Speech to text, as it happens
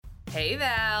Hey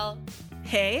Val.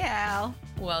 Hey Al.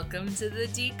 Welcome to the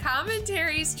D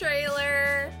Commentaries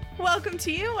trailer. Welcome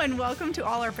to you and welcome to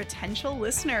all our potential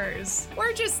listeners.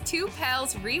 We're just two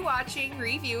pals rewatching,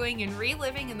 reviewing, and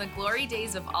reliving in the glory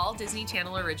days of all Disney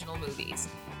Channel original movies.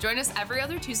 Join us every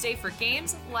other Tuesday for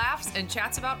games, laughs, and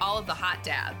chats about all of the hot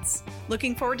dads.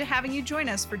 Looking forward to having you join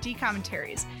us for D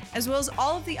Commentaries, as well as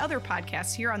all of the other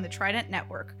podcasts here on the Trident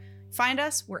Network. Find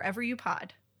us wherever you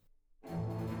pod.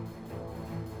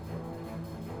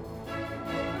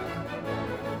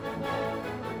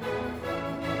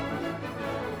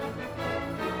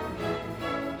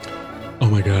 Oh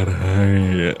my God,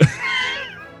 hi.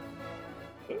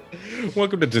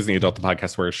 Welcome to Disney Adult, the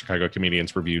podcast where Chicago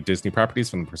comedians review Disney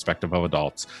properties from the perspective of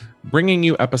adults. Bringing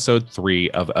you episode 3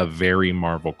 of A Very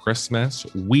Marvel Christmas.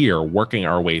 We're working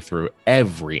our way through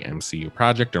every MCU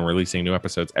project and releasing new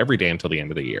episodes every day until the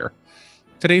end of the year.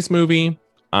 Today's movie,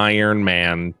 Iron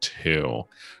Man 2.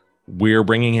 We're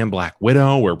bringing in Black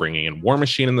Widow. We're bringing in War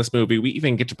Machine in this movie. We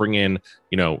even get to bring in,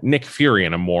 Nick Fury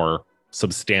in a more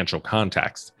substantial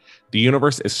context. The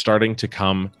universe is starting to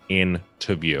come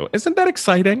into view. Isn't that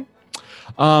exciting?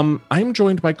 I'm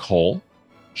joined by Cole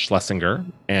Schlesinger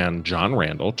and John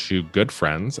Randall, two good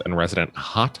friends and resident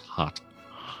hotties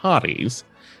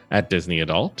at Disney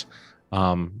Adult.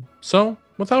 So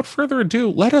without further ado,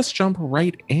 let us jump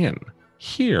right in.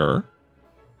 Here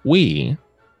we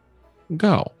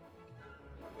go.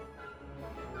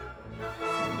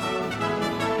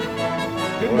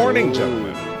 Good morning,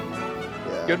 gentlemen.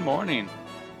 Good morning.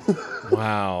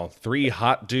 Wow, 3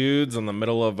 hot dudes in the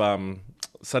middle of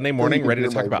Sunday morning, ready to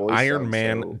talk about Iron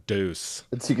Man Deuce.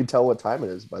 So you can tell what time it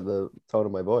is by the tone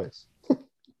of my voice.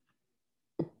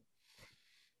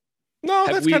 No,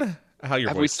 that's kind of how your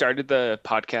Have voice. we started the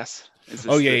podcast?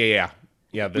 Yeah.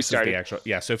 This is the actual.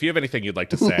 Yeah, so if you have anything you'd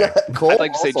like to say. I'd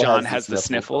like to say John has the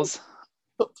sniffles.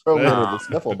 Throw me under the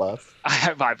sniffle bus.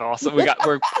 I've also we're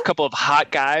a couple of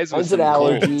hot guys. One's an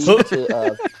allergy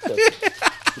to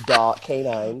dog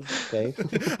canines. Okay.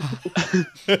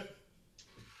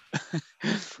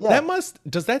 Yeah.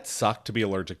 Does that suck to be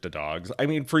allergic to dogs? I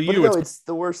mean, for you, no, it's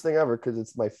the worst thing ever because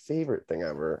it's my favorite thing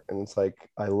ever, and it's like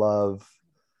I love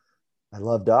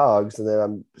dogs, and then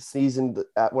I'm seasoned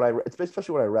at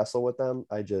especially when I wrestle with them.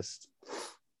 I just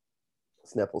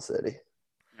Sniffle City.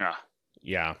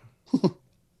 Yeah.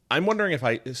 I'm wondering if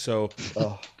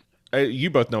you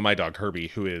both know my dog Herbie,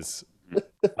 who is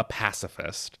a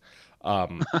pacifist.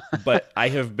 But I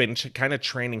have been kind of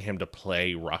training him to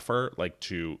play rougher, like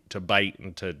to bite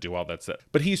and to do all that stuff.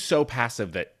 But he's so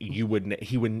passive that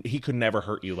he could never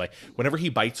hurt you. Like whenever he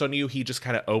bites on you, he just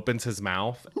kind of opens his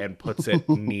mouth and puts it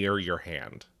near your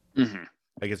hand. Mm-hmm.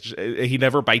 Like he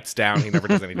never bites down. He never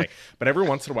does anything. But every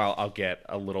once in a while, I'll get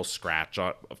a little scratch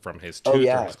from his tooth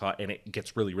or his claw, and it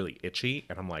gets really, really itchy.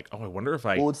 And I'm like, I wonder if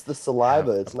Well, it's the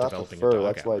saliva. It's not the fur.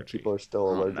 That's why people are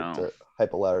still allergic to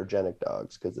hypoallergenic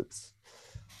dogs, because it's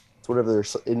whatever they're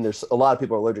in their. A lot of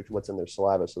people are allergic to what's in their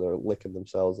saliva, so they're licking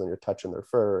themselves, and you're touching their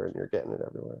fur, and you're getting it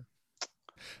everywhere.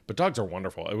 But dogs are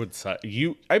wonderful. It would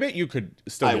I bet you could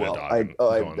still get a dog and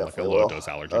go on like a low dose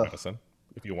allergy medicine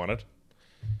if you wanted.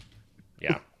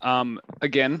 Yeah.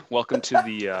 Again, welcome to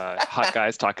the Hot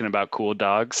Guys Talking About Cool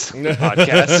Dogs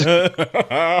podcast.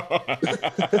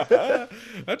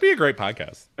 That'd be a great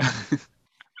podcast.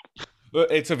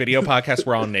 It's a video podcast.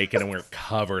 We're all naked and we're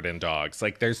covered in dogs.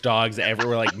 Like there's dogs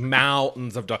everywhere, like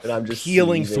mountains of dogs. And I'm just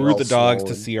peeling through the dogs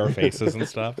to see our faces and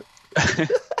stuff.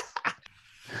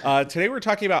 Today we're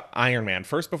talking about Iron Man.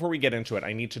 First, before we get into it,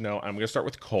 I need to know, I'm going to start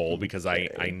with Cole because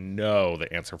I know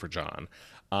the answer for John.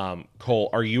 Cole,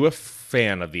 are you a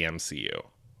fan of the MCU?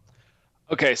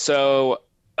 Okay, so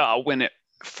when it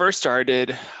first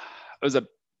started, I was a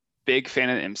big fan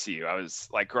of the MCU. I was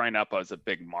like growing up, I was a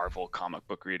big Marvel comic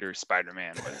book reader.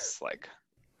 Spider-Man was like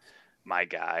my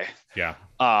guy. Yeah.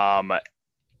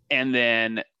 And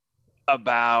then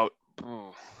about,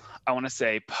 I want to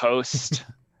say post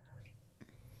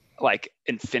like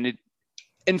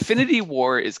Infinity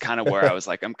War is kind of where I was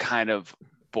like, I'm kind of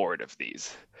bored of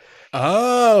these.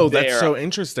 Oh, that's so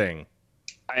interesting.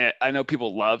 I know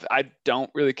people I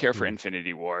don't really care for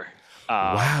Infinity War.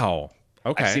 Wow.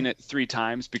 Okay. I've seen it 3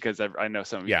 times because I know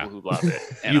some people who love it.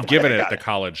 And You've given it the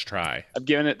college try. I've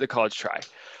given it the college try.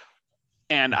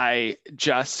 And I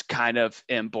just kind of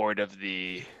am bored of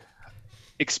the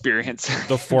experience.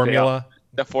 The formula?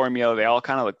 The formula. They all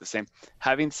kind of look the same.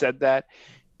 Having said that,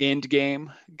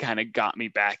 Endgame kind of got me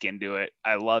back into it.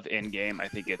 I love Endgame. I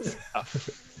think it's a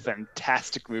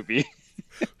fantastic movie.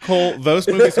 Cole, those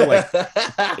movies are like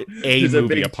a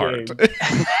movie apart.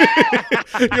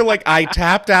 You're like, I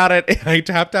tapped out at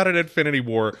Infinity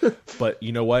War, but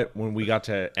you know what? When we got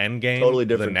to Endgame Totally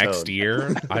the different next tone.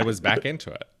 year, I was back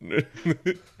into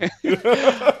it.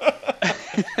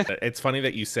 It's funny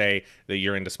that you say that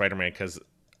you're into Spider-Man because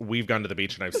we've gone to the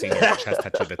beach and I've seen your chest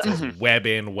tattoo that says "web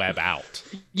in, web out."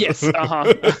 Yes. Like,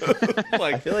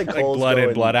 I feel like Cole's blood in,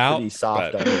 going blood out. pretty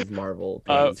soft but- on his Marvel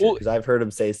because I've heard him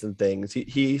say some things.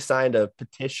 He signed a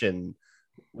petition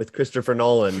with Christopher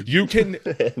Nolan. You can.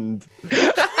 And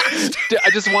I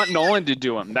just want Nolan to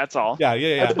do them. That's all. Yeah.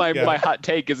 That's my hot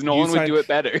take is Nolan would do it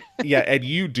better. Yeah, and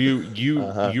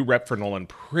you rep for Nolan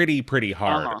pretty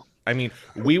hard. I mean,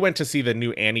 we went to see the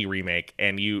new Annie remake,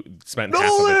 and you spent half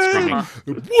of it screaming,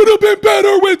 "Would have been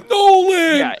better with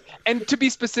Nolan." Yeah, and to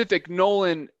be specific,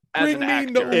 Nolan as Bring an me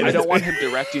actor. Nolan. I don't want him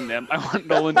directing them. I want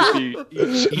Nolan to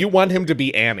be. You want him to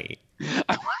be Annie.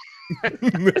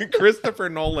 Christopher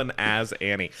Nolan as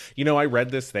Annie. You know, I read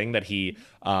this thing that he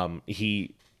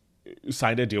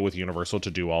signed a deal with Universal to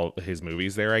do all his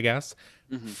movies there, I guess,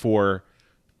 for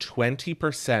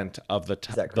 20% of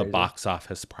the box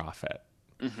office profit.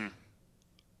 Mm-hmm.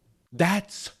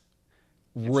 That's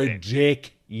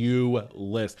ridiculous.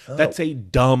 Oh. That's a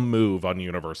dumb move on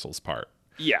Universal's part.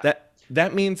 Yeah.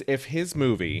 That means if his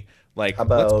movie, like, How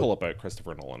about- let's pull up a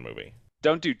Christopher Nolan movie.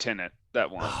 Don't do Tenet.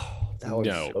 That one. that one's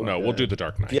No, so we'll good. do The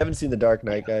Dark Knight. If you haven't seen The Dark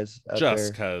Knight, guys, out Just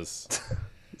there, because.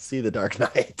 see The Dark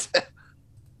Knight.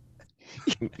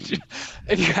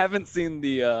 If you haven't seen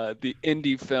the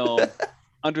indie film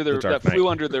that Knight. flew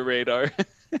under the radar.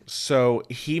 So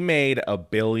he made $1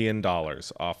 billion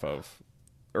off of,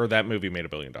 or that movie made $1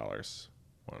 billion. $1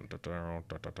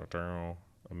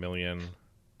 million.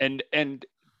 And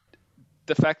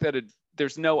the fact that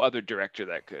there's no other director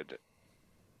that could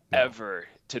ever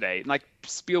today. Like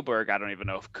Spielberg, I don't even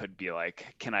know if could be like,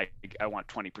 I want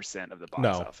 20% of the box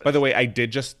office. By the way, I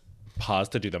did just pause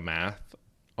to do the math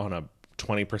on a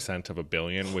 20% of $1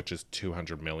 billion, which is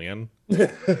 200 million.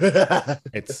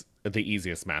 It's the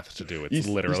easiest math to do. It's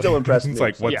literally still impressed me. It's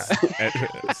like, what's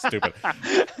stupid.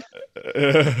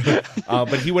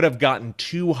 But he would have gotten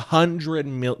 200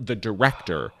 million. The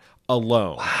director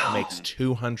alone makes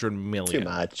 200 million. Too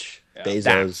much. Yeah.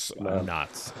 Bezos. That's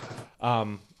nuts.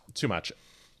 Too much.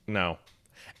 No.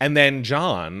 And then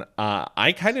John,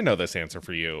 I kind of know this answer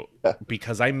for you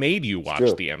because I made you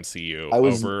watch the MCU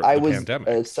over the pandemic.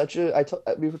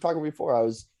 We were talking before. I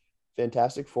was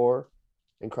Fantastic Four,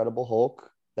 Incredible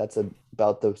Hulk. That's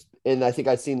about and I think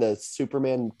I've seen the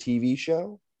Superman TV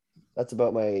show. That's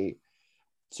about my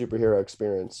superhero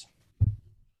experience.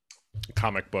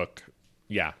 Comic book.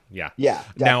 Yeah. Yeah.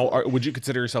 Now, would you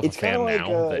consider yourself a fan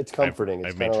now? It's comforting.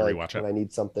 I've made you rewatch it. When I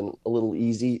need something a little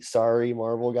easy. Sorry,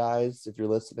 Marvel guys, if you're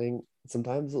listening.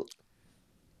 Sometimes.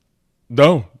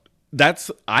 No,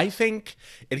 I think,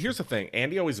 and here's the thing.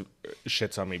 Andy always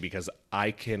shits on me because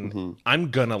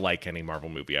I'm gonna like any Marvel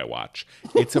movie I watch.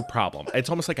 It's a problem. It's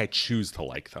almost like I choose to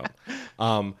like them.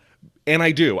 And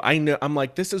I do. I know. I'm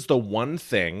like, this is the one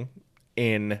thing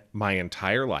in my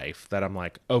entire life that I'm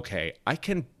like, okay, I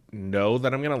can know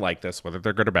that I'm gonna like this, whether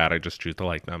they're good or bad. I just choose to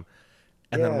like them,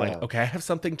 and then I'm like, okay, I have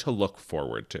something to look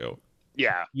forward to.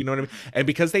 Yeah, you know what I mean. And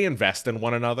because they invest in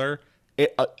one another,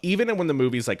 even when the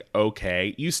movie's like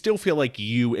okay, you still feel like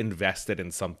you invested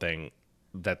in something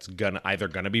that's either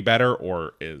gonna be better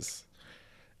or is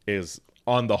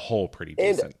on the whole pretty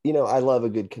decent. And I love a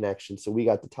good connection. So we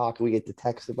got to talk. We get to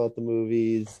text about the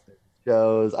movies,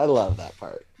 shows. I love that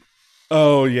part.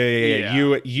 Oh yeah.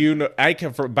 You know, I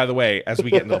can. By the way, as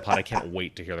we get into the plot, I can't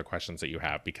wait to hear the questions that you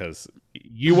have because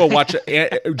you will watch.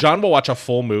 John will watch a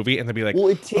full movie and then be like, well,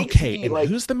 it takes okay, me, and like,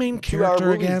 who's the main 2 hour character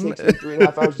movie again? Takes me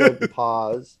 3.5 hours to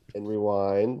pause and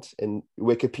rewind and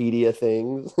Wikipedia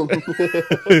things.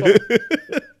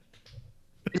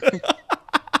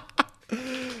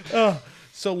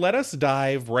 So let us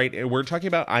dive right in. We're talking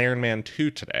about Iron Man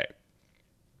 2 today.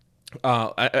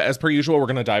 As per usual, we're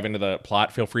going to dive into the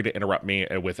plot. Feel free to interrupt me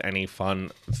with any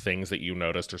fun things that you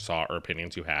noticed or saw or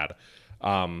opinions you had.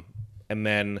 And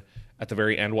then at the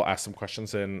very end, we'll ask some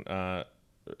questions and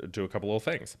do a couple little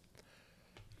things.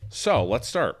 So let's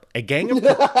start. A gang of...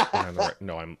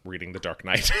 No, I'm reading The Dark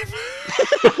Knight.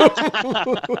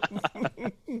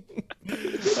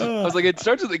 I was like, it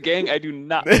starts with a gang. I do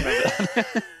not remember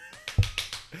that.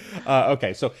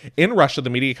 Okay, so in Russia, the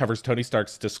media covers Tony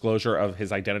Stark's disclosure of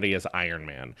his identity as Iron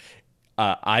Man.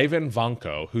 Ivan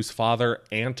Vanko, whose father,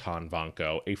 Anton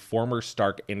Vanko, a former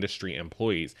Stark Industry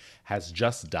employee, has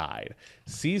just died,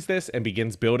 sees this and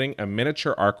begins building a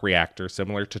miniature arc reactor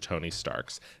similar to Tony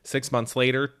Stark's. 6 months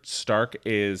later, Stark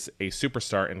is a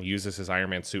superstar and uses his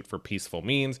Iron Man suit for peaceful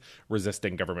means,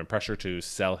 resisting government pressure to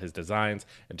sell his designs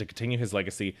and to continue his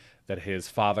legacy that his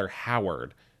father,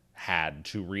 Howard, had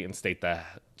to reinstate the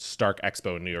Stark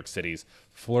Expo in New York City's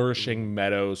flourishing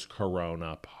Meadows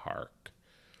Corona Park.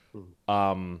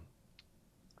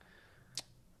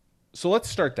 So let's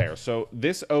start there. So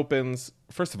this opens,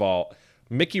 first of all,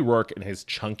 Mickey Rourke and his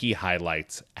chunky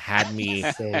highlights had me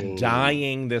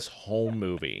dying this whole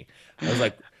movie. I was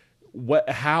like, what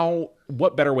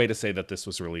better way to say that this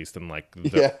was released than like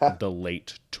the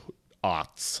late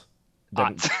aughts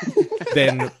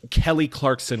than Kelly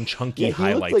Clarkson chunky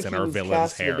highlights in our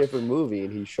villain's hair. A different movie,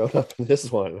 and he showed up in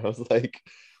this one. I was like,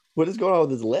 what is going on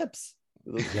with his lips?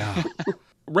 Yeah.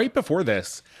 Right before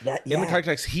this, in the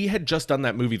context, he had just done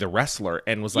that movie, The Wrestler,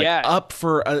 and was like up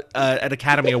for an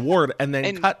Academy Award, and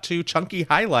then cut to chunky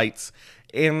highlights.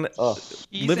 And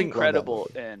he's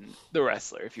incredible in The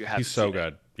Wrestler. If you haven't, he's so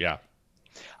good. Yeah,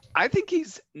 I think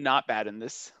he's not bad in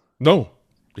this. No,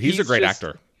 he's a great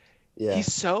actor. Yeah,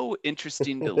 he's so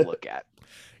interesting to look at.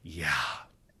 Yeah,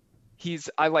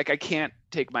 I can't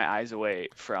take my eyes away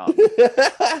from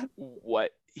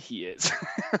what he is.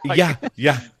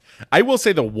 Yeah. I will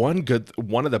say one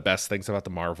of the best things about the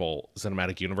Marvel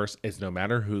Cinematic Universe is no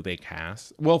matter who they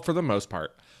cast, well, for the most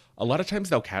part, a lot of times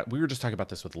they'll cast, we were just talking about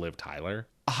this with Liv Tyler.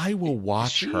 I will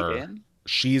watch her.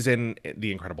 She's in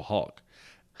The Incredible Hulk.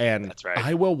 And that's right.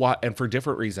 I will watch, and for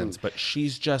different reasons, but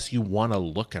she's just, you want to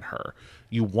look at her.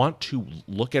 You want to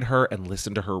look at her and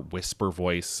listen to her whisper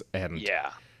voice. And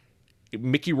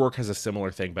Mickey Rourke has a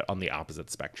similar thing, but on the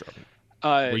opposite spectrum.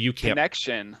 Where you can't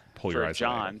connection pull your eyes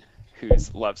John, away. Who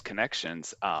loves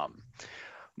Connections.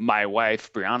 My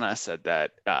wife Brianna said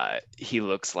that he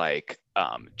looks like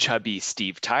chubby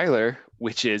Steve Tyler,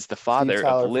 which is the father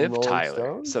of Liv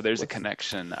Tyler. So there's a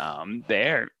connection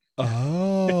there.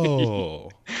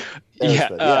 Oh,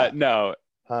 no,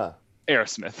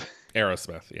 Aerosmith,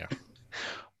 yeah.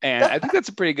 And I think that's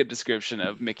a pretty good description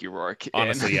of Mickey Rourke.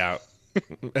 Honestly, yeah.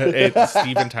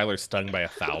 Steven Tyler stung by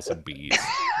 1,000 bees.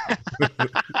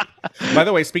 By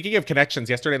the way, speaking of connections,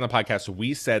 yesterday on the podcast,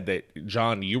 we said that,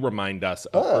 John, you remind us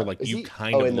of, or like you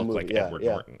kind of look like Edward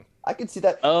Norton. I could see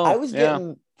that. I was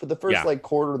getting, for the first like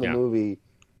quarter of the movie,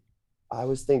 I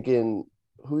was thinking,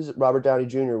 who's Robert Downey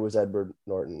Jr. was Edward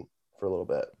Norton for a little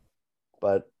bit,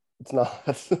 but it's not.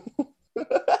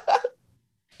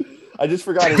 I just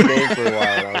forgot his name for a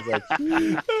while, and I was like,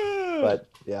 but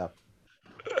yeah.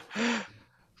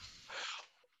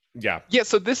 Yeah,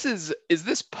 so is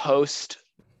this post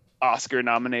Oscar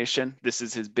nomination? This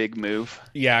is his big move.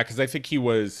 Yeah, because I think he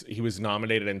was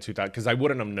nominated in 2000, because I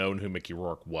wouldn't have known who Mickey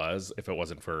Rourke was if it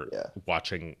wasn't for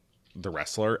watching The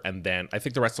Wrestler. And then I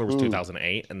think The Wrestler was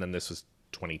 2008, and then this was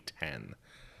 2010.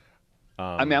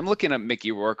 I mean, I'm looking at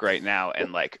Mickey Rourke right now,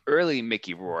 and like early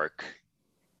Mickey Rourke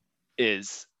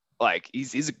is like,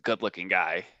 he's a good looking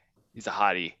guy. He's a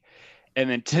hottie. And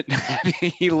then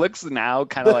he looks now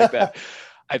kind of like that.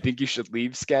 I think you should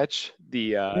leave sketch.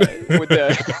 The with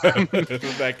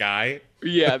the that guy.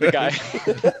 Yeah, the guy.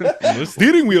 The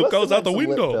steering wheel goes out the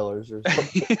window.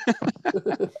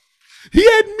 He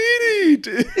had meat eat.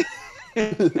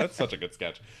 That's such a good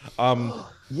sketch.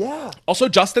 Yeah. Also,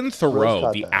 Justin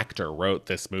Theroux, the actor, wrote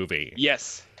this movie.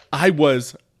 Yes. I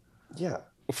was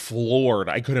floored.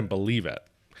 I couldn't believe it.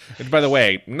 And by the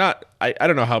way, I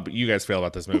don't know how you guys feel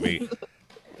about this movie.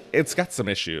 It's got some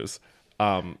issues.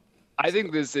 I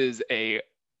think this is a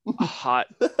hot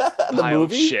pile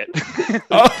of shit.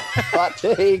 Hot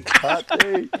take.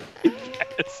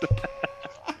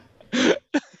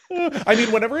 I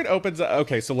mean, whenever it opens,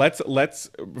 okay, so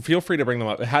let's feel free to bring them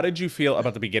up. How did you feel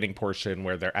about the beginning portion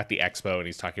where they're at the expo and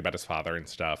he's talking about his father and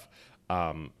stuff?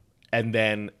 And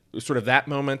then sort of that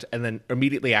moment, and then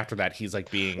immediately after that, he's like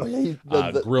being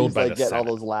grilled by the Senate. All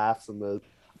those laughs in the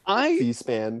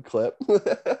C-SPAN clip.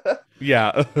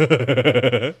 Yeah.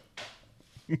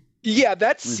 Yeah,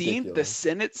 that scene, the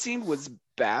Senate scene, was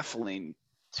baffling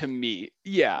to me.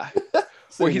 Yeah.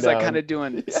 Where he's like kind of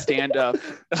doing stand up,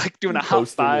 like doing a high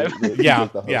five. Yeah.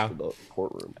 The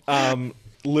courtroom.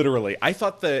 Literally, I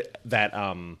thought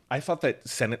that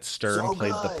Senate Stern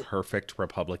played the perfect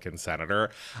Republican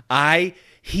senator. That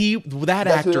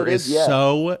actor is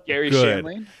so Gary good.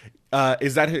 Shandling?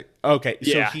 Is that who? Okay,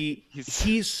 yeah, so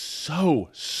he's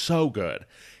so good.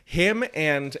 Him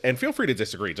and feel free to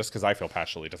disagree. Just because I feel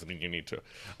passionately doesn't mean you need to.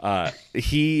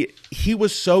 He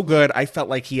was so good. I felt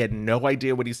like he had no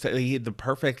idea what he said. He had the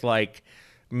perfect like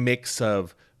mix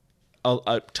of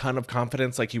a ton of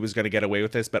confidence, like he was going to get away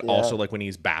with this, but also like when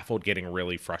he's baffled, getting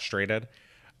really frustrated.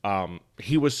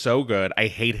 He was so good. I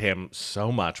hate him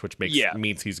so much, which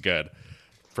means he's good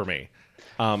for me.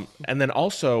 And then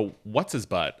also, what's his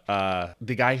butt?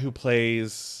 The guy who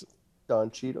plays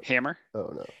Don Cheadle. Hammer.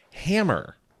 Oh no.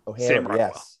 Hammer. Oh, Hammer.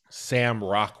 Yes. Sam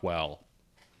Rockwell.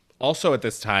 Also at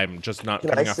this time, just not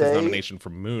coming off his nomination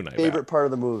for Moon. Favorite part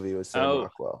of the movie was Sam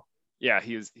Rockwell. Yeah,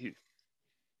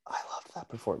 I loved that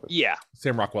performance. Yeah.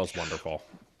 Sam Rockwell's wonderful.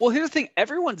 Well, here's the thing.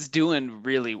 Everyone's doing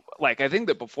really, like, I think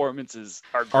the performances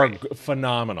are great. Are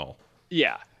phenomenal.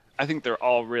 Yeah. I think they're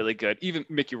all really good. Even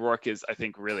Mickey Rourke is, I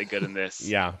think, really good in this.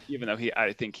 Yeah. Even though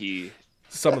I think he...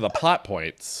 Some of the plot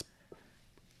points...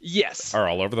 Yes. Are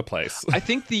all over the place. I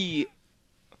think the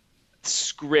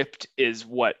script is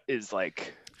what is,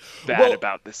 like, bad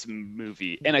about this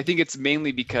movie. And I think it's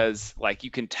mainly because, like,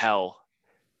 you can tell...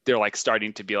 They're like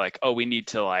starting to be like, oh, we need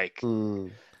to like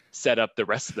set up the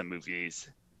rest of the movies.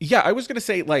 Yeah, I was gonna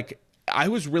say, like, I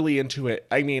was really into it.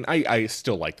 I mean, I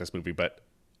still like this movie, but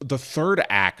the third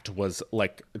act was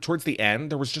like towards the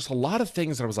end, there was just a lot of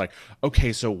things that I was like,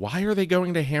 okay, so why are they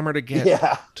going to Hammer to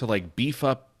get to like beef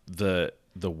up the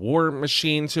war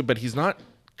machine too? But he's not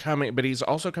coming, but he's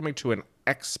also coming to an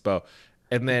expo.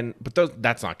 And then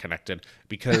that's not connected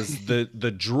because the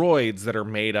droids that are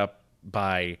made up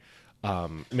by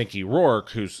Mickey Rourke,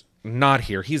 who's not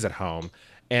here, he's at home,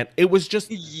 and it was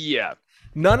just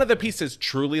none of the pieces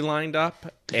truly lined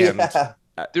up, and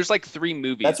there's like 3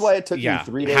 movies. That's why it took you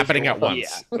 3 days happening at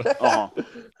once.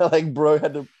 Like, bro,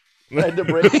 had to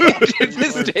break it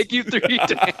just take you 3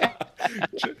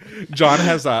 days. John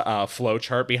has a flow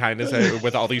chart behind his head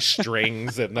with all these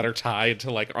strings that are tied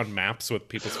to like on maps with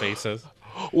people's faces.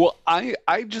 Well,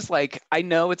 I just like, I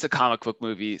know it's a comic book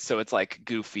movie, so it's like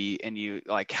goofy, and you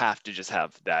like have to just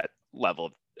have that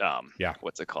level of,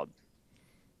 what's it called?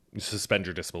 You suspend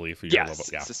your disbelief.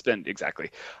 Suspend,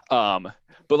 exactly. But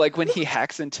like when he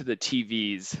hacks into the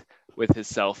TVs with his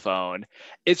cell phone,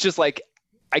 it's just like,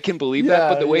 I can believe that,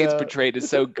 but the way it's portrayed is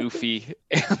so goofy.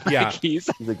 And, like, he's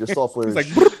like, your software is like...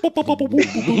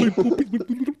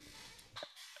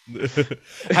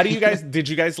 did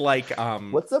you guys like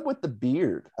what's up with the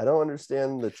beard? I don't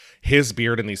understand that. His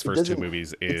beard in these first 2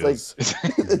 movies is like,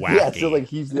 wacky. Yeah, so like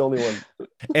he's the only one.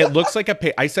 It looks like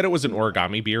I said it was an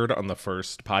origami beard on the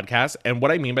first podcast, and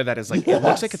what I mean by that is like it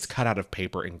looks like it's cut out of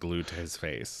paper and glued to his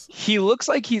face. He looks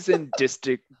like he's in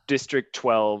District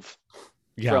 12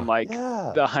 from like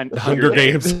the Hunger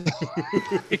Games.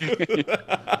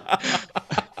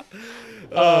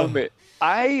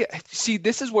 I see,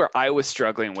 this is where I was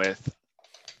struggling with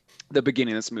the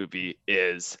beginning of this movie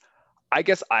is, I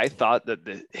guess I thought that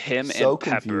him and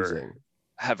Pepper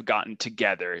have gotten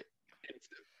together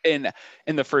in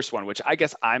the first one, which I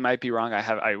guess I might be wrong.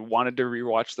 I wanted to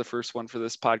rewatch the first one for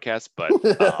this podcast, but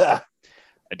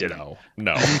I didn't.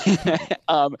 No.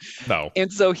 No.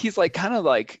 And so he's like kind of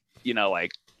like, you know,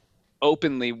 like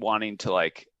openly wanting to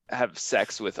like have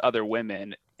sex with other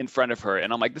women in front of her,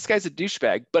 and I'm like, this guy's a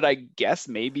douchebag, but I guess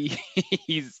maybe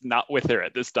he's not with her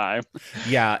at this time.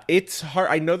 Yeah, it's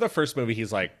hard. I know the first movie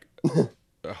he's like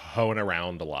hoeing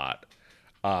around a lot.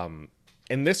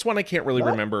 In this one I can't really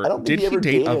remember. Did he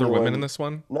date other women in this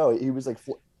one? No, he was like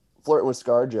flirting with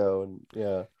ScarJo,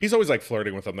 and he's always like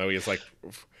flirting with them though. He has like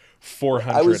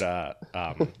 400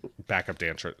 backup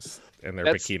dancers in their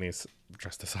bikinis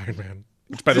dressed as Iron Man.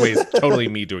 Which, by the way, is totally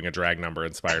me doing a drag number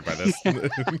inspired by this.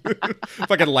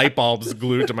 Fucking light bulbs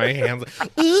glued to my hands.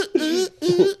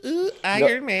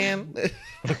 Iron Man.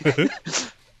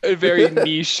 A very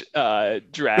niche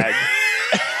drag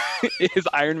is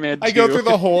Iron Man 2. I go through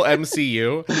the whole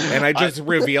MCU, and I just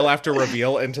reveal after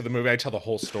reveal into the movie. I tell the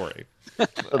whole story.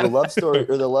 The love story,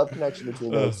 or the love connection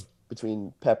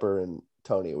between Pepper and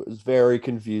Tony, it was very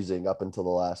confusing up until the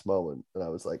last moment. And I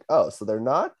was like, oh, so they're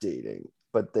not dating,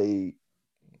 but they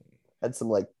had some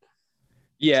like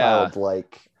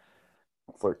childlike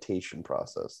flirtation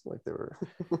process, like they were.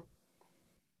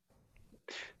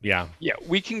 Yeah,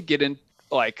 we can get in,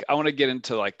 like, I want to get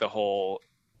into like the whole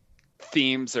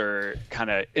themes or kind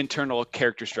of internal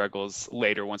character struggles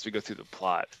later once we go through the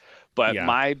plot, but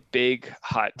my big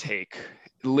hot take,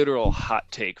 literal hot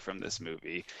take from this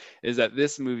movie, is that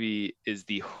this movie is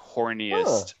the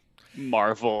horniest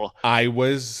Marvel.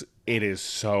 It is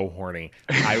so horny.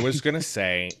 I was going to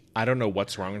say, I don't know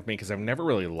what's wrong with me because I've never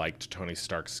really liked Tony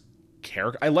Stark's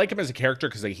character. I like him as a character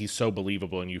because like, he's so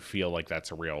believable and you feel like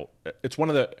that's a real...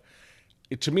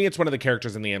 To me, it's one of the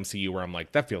characters in the MCU where I'm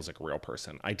like, that feels like a real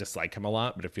person. I dislike him a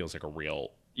lot, but it feels like a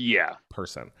real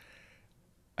person.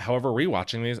 However,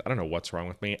 rewatching these, I don't know what's wrong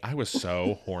with me. I was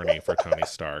so horny for Tony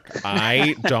Stark.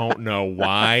 I don't know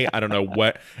why. I don't know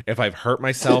if I've hurt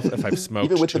myself, if I've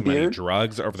smoked too many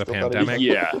drugs over the pandemic.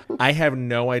 Yeah. I have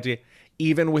no idea.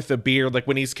 Even with the beard, like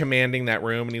when he's commanding that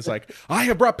room and he's like, I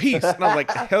have brought peace. And I'm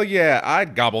like, hell yeah,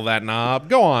 I'd gobble that knob.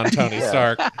 Go on, Tony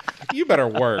Stark. You better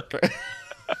work.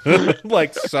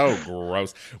 Like, so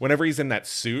gross. Whenever he's in that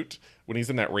suit, when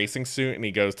he's in that racing suit and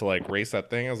he goes to like race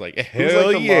that thing, I was like,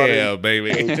 hell like yeah,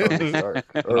 baby. Tony Stark.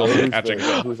 Or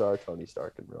who's our Tony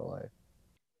Stark in real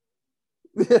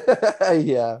life?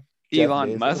 Yeah.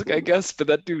 Elon Musk, I guess, but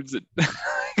that dude's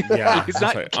yeah. He's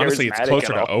not honestly, it's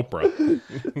closer to Oprah.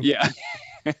 Yeah.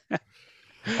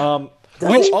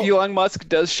 Which Elon Musk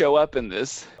does show up in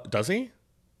this. Does he?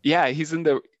 Yeah, he's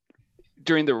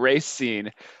during the race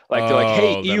scene. Like they're like,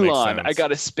 "Hey, Elon, I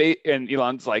got a space," and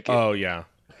Elon's like, "Oh yeah."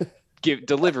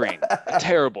 Delivering a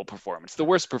terrible performance, the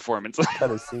worst performance.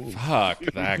 Fuck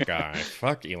that guy.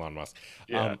 Fuck Elon Musk.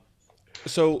 Yeah.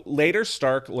 So later,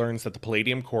 Stark learns that the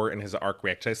Palladium core in his arc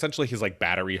reactor, essentially his like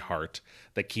battery heart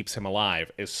that keeps him alive,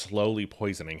 is slowly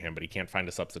poisoning him, but he can't find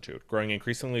a substitute. Growing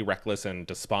increasingly reckless and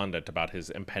despondent about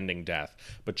his impending death,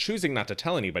 but choosing not to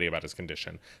tell anybody about his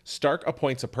condition, Stark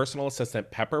appoints a personal assistant,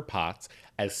 Pepper Potts,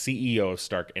 as CEO of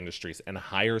Stark Industries and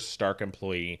hires Stark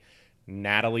employee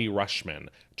Natalie Rushman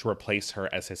to replace her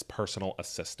as his personal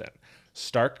assistant.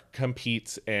 Stark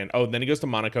competes then he goes to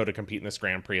Monaco to compete in this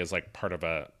Grand Prix as like part of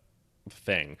a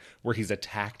thing where he's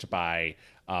attacked by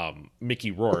Mickey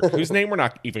Rourke, whose name we're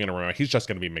not even going to remember. He's just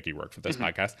going to be Mickey Rourke for this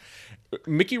podcast.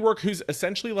 Mickey Rourke, who's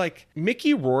essentially like,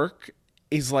 Mickey Rourke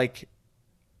is like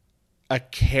a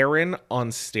Karen on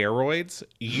steroids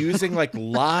using like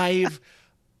live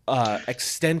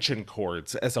extension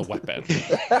cords as a weapon.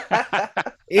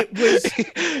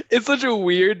 It's such a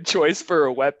weird choice for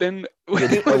a weapon.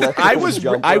 I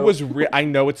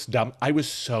know it's dumb. I was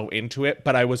so into it,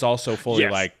 but I was also fully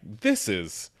like, this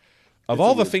is of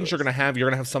all the things you're going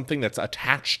to have something that's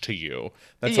attached to you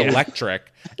that's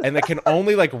electric and that can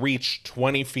only like reach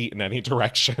 20 feet in any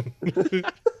direction.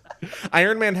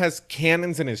 Iron Man has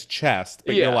cannons in his chest,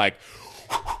 but you're like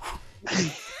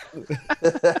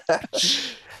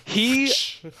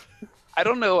I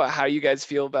don't know how you guys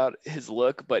feel about his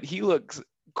look, but he looks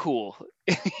cool.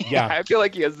 Yeah. I feel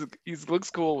like he looks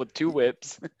cool with two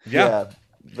whips. Yeah.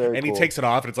 Very and cool. he takes it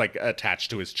off and it's like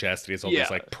attached to his chest. He has all these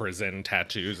like prison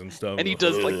tattoos and stuff. And he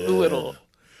does like the little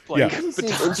he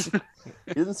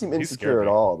doesn't seem insecure at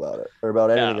all about it or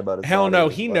about anything about it. Hell no,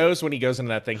 he knows when he goes into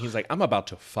that thing, he's like, I'm about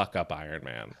to fuck up Iron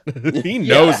Man. He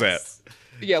knows it.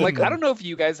 Yeah, like I don't know if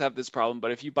you guys have this problem,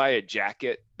 but if you buy a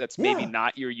jacket that's maybe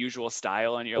not your usual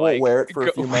style, and you're like, wear it for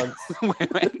a few months,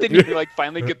 and then you like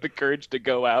finally get the courage to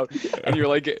go out, and you're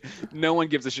like, no one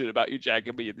gives a shit about your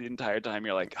jacket, but the entire time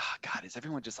you're like, oh God, is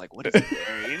everyone just like, what is he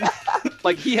wearing?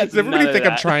 Like he has. Does everybody think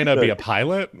I'm trying to be a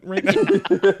pilot right now?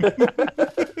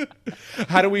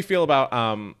 How do we feel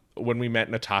about when we met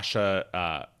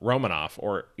Natasha Romanoff,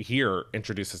 or here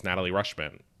introduces Natalie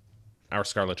Rushman, our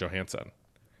Scarlett Johansson?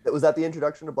 Was that the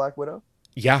introduction to Black Widow?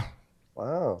 Yeah.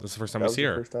 Wow. This is the first time we see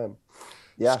her. First time.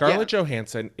 Yeah. Scarlett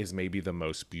Johansson is maybe the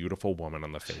most beautiful woman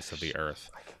on the face of the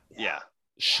earth. Yeah.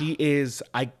 She is.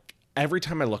 Every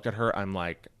time I look at her, I'm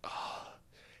like, oh,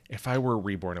 if I were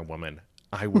reborn a woman,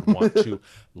 I would want to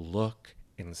look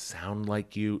and sound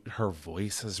like you. Her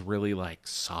voice is really like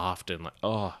soft and like,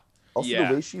 oh. Also,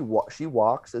 the way she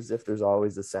walks as if there's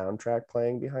always a soundtrack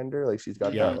playing behind her. Like she's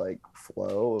got that like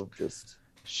flow of just.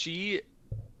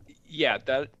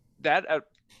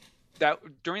 That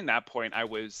during that point, I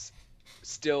was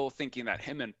still thinking that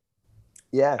him and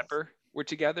Pepper were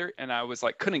together, and I was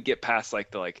like, couldn't get past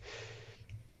like the like,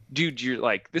 dude, you're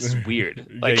like, this is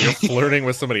weird. Like you're flirting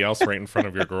with somebody else right in front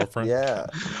of your girlfriend. Yeah.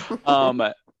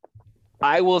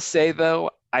 I will say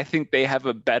though, I think they have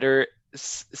a better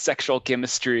sexual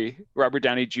chemistry, Robert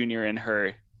Downey Jr. and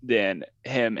her, than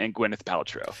him and Gwyneth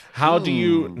Paltrow. How do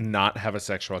you not have a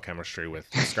sexual chemistry with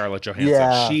Scarlett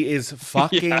Johansson? She is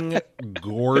fucking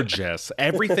gorgeous.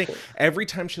 Every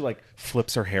time she like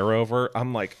flips her hair over,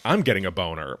 I'm like, I'm getting a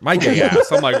boner. My gay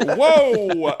ass. I'm like,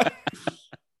 whoa.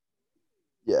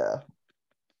 Yeah.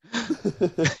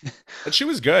 But she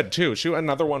was good too.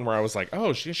 Another one where I was like,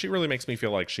 oh, she really makes me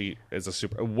feel like she is a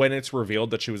super. When it's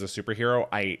revealed that she was a superhero,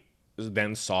 I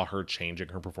then saw her changing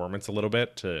her performance a little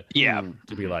bit to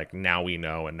be like, now we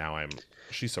know, and now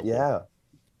she's so cool.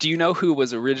 Do you know who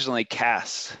was originally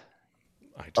cast?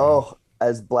 I don't.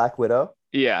 As Black Widow?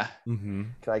 Yeah. Mm-hmm.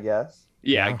 Can I guess?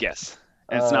 Yeah, I guess.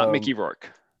 And it's not Mickey Rourke.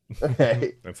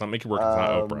 Okay. It's not Mickey Rourke, it's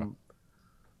not Oprah.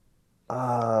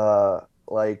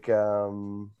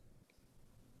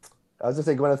 I was gonna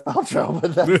say Gwyneth Paltrow,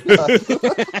 but that's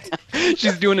not.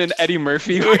 She's doing an Eddie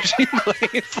Murphy where she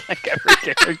plays like every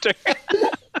character.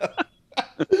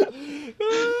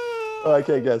 Oh, I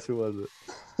can't guess. Who was it?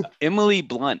 Emily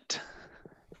Blunt.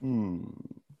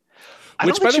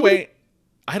 Which, by the way,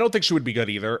 I don't think she would be good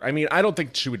either. I mean, I don't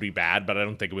think she would be bad, but I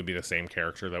don't think it would be the same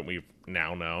character that we've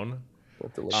now known.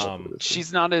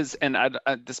 She's not as, and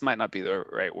this might not be the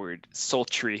right word,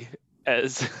 sultry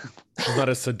as. She's not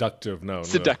as seductive, no.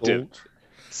 Seductive. No.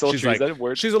 Sultry, she's like, is that a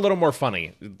word? She's a little more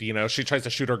funny. You know, she tries to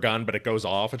shoot her gun, but it goes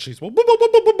off, and she's.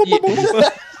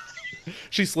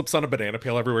 She slips on a banana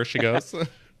peel everywhere she goes.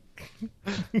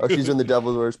 Oh, she's in The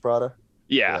Devil Wears Prada?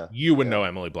 Yeah. You would know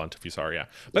Emily Blunt if you saw her, yeah.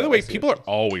 By the way, people are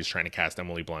always trying to cast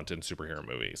Emily Blunt in superhero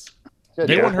movies.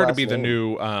 They want her to be the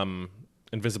new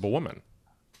Invisible Woman.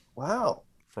 Wow.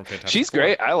 From Fantastic She's Four.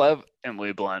 great. I love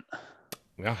Emily Blunt.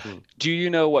 Yeah. Do you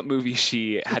know what movie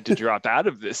she had to drop out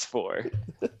of this for?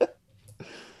 I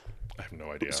have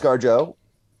no idea. ScarJo?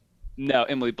 No,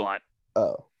 Emily Blunt.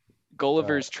 Oh.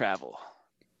 Gulliver's Travel.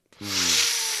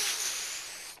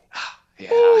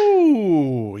 Yeah.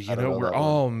 Ooh, you know, we're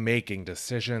all making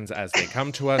decisions as they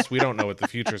come to us. We don't know what the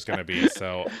future is going to be,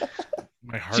 so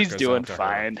my heart She's goes doing out to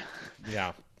fine. her.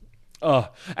 Yeah.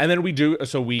 And then we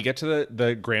get to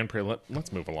the Grand Prix.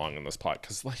 Let's move along in this plot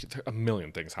because like a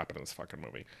million things happen in this fucking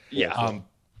movie. Yeah.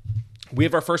 We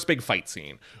have our first big fight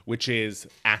scene, which is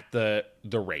at the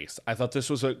race. I thought this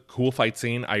was a cool fight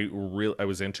scene. I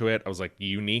was into it. I was like,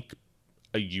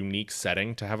 a unique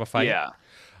setting to have a fight. Yeah.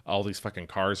 All these fucking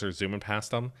cars are zooming past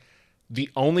them. The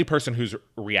only person who's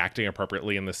reacting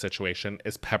appropriately in this situation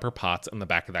is Pepper Potts in the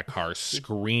back of that car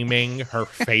screaming her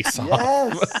face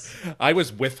off. I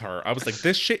was with her. I was like,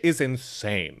 this shit is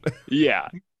insane. Yeah.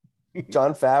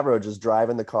 Jon Favreau just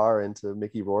driving the car into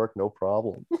Mickey Rourke, no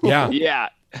problem. Yeah. Yeah.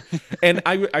 And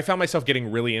I found myself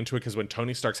getting really into it because when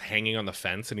Tony Stark's hanging on the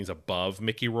fence and he's above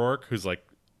Mickey Rourke, who's like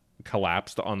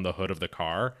collapsed on the hood of the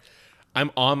car, I'm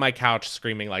on my couch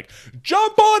screaming like,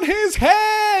 jump on his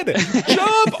head!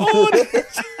 Jump on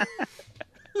his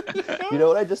You know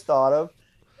what I just thought of?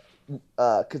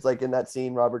 Because like in that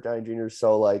scene, Robert Downey Jr. is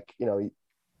so like, you know,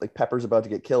 like Pepper's about to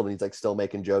get killed and he's like still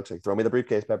making jokes like, throw me the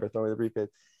briefcase, Pepper, throw me the briefcase.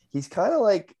 He's kind of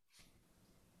like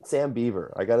Sam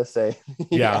Beaver, I gotta say.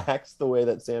 He acts the way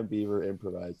that Sam Beaver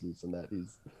improvises and that he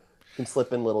can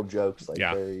slip in little jokes like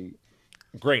very...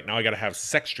 Great, now I gotta have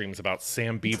sex dreams about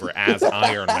Sam Beaver as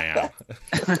Iron Man.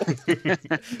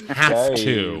 Have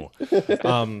to.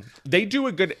 They do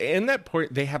a good, in that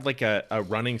point, they have like a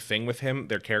running thing with him,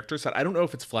 their characters, that I don't know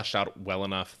if it's fleshed out well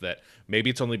enough that maybe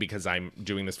it's only because I'm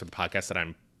doing this for the podcast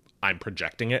that I'm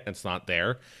projecting it and it's not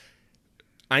there.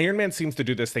 Iron Man seems to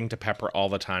do this thing to Pepper all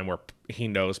the time where he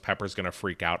knows Pepper's going to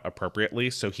freak out appropriately.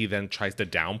 So he then tries to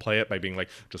downplay it by being like,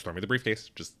 just throw me the briefcase.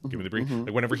 Just give me the brief.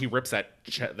 Like whenever he rips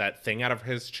that thing out of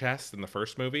his chest in the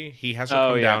first movie, he has her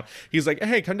come down. He's like,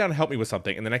 hey, come down and help me with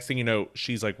something. And the next thing you know,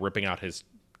 she's like ripping out his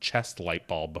chest light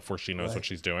bulb before she knows what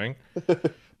she's doing.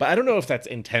 But I don't know if that's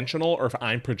intentional or if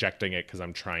I'm projecting it because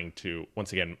I'm trying to,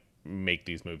 once again, make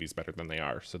these movies better than they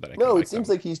are so that I can No, it seems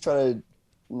like he's trying to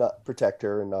not protect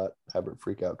her and not have her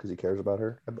freak out because he cares about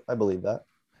her. I believe that.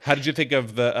 How did you think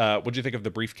of the what did you think of the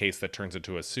briefcase that turns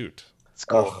into a suit? It's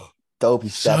cool. Oh, dope. He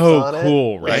steps so on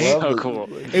cool, it. Right? So cool.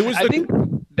 It was I think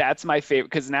that's my favorite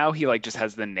because now he like just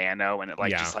has the nano and it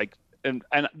like just like and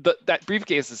that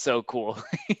briefcase is so cool.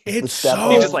 It's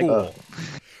so just like cool.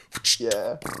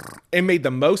 Yeah. It made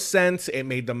the most sense. It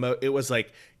made it was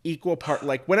like equal part.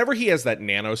 Like whenever he has that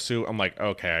nano suit, I'm like,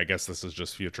 okay, I guess this is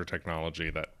just future technology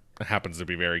that happens to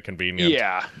be very convenient.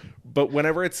 Yeah. But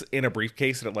whenever it's in a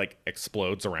briefcase and it like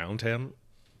explodes around him,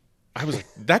 I was like,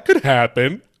 that could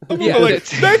happen. Yeah, like,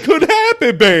 that could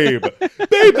happen, babe.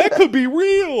 Babe, that could be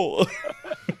real.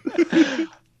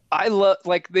 I love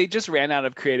like they just ran out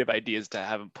of creative ideas to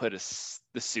have him put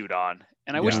the suit on,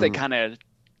 and I wish they kind of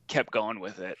kept going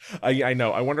with it. I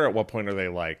know. I wonder at what point are they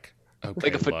like,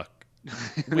 okay, look,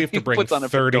 we have to bring puts on a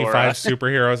 35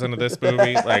 superheroes into this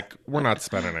movie. Like, we're not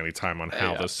spending any time on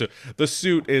how the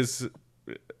suit is.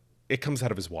 It comes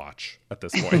out of his watch at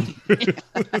this point.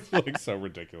 It's like so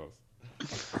ridiculous.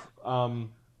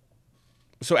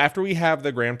 So after we have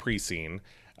the Grand Prix scene,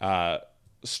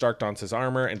 Stark dons his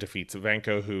armor and defeats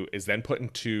Vanko, who is then put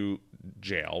into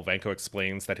jail. Vanko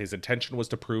explains that his intention was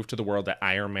to prove to the world that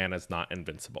Iron Man is not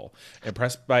invincible.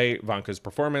 Impressed by Vanko's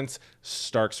performance,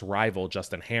 Stark's rival,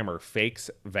 Justin Hammer, fakes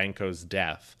Vanko's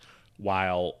death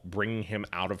while bringing him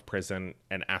out of prison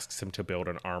and asks him to build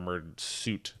an armored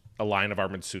suit, a line of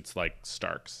armored suits like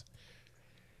Stark's.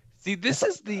 See, this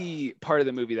is the part of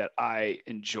the movie that I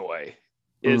enjoy,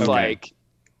 is like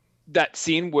that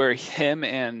scene where him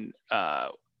and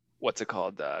what's it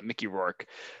called? Mickey Rourke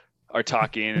are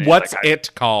talking. And what's like,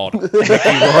 it called? Mickey Rourke.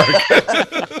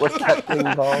 What's that thing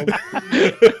called?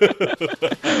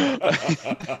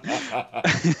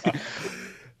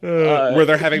 Where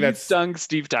they're having that stung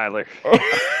Steve Tyler.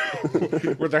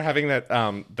 Where they're having that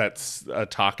that's a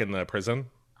talk in the prison.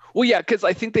 Well, yeah, because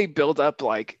I think they build up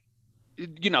like,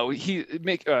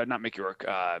 not Mickey Rourke.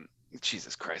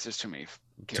 Jesus Christ, there's too many.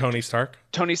 Tony Stark.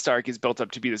 Tony Stark is built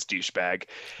up to be this douchebag.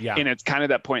 Yeah, and it's kind of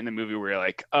that point in the movie where you're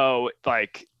like, oh,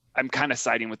 like I'm kind of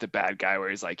siding with the bad guy, where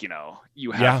he's like,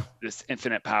 you have this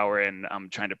infinite power, and I'm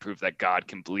trying to prove that God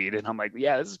can bleed, and I'm like,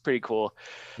 yeah, this is pretty cool.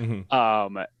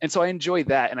 Mm-hmm. And so I enjoy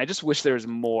that, and I just wish there was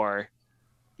more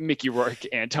Mickey Rourke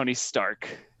and Tony Stark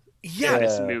in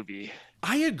this movie.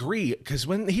 I agree, because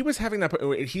when he was having that,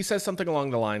 he says something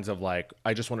along the lines of like,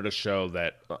 I just wanted to show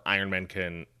that Iron Man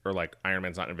can, or like Iron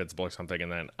Man's not invincible or something,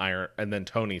 and then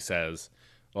Tony says,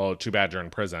 "Oh, too bad you're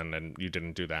in prison and you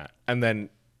didn't do that." And then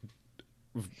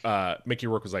Mickey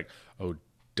Rourke was like, "Oh,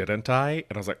 didn't I?"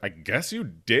 And I was like, "I guess you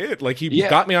did." Like he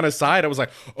got me on his side. I was like,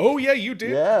 "Oh yeah, you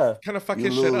did." Yeah, kind of fuck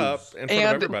his shit up in front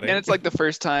of everybody. And it's like the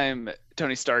first time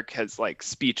Tony Stark has like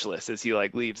speechless as he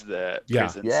like leaves the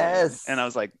prison. Yes. And I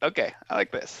was like, okay, I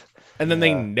like this. And then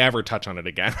they never touch on it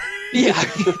again. Yeah.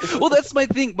 Well, that's my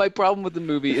thing. My problem with the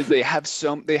movie is they have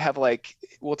like,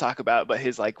 we'll talk about, but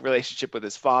his like relationship with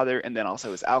his father, and then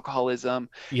also his alcoholism.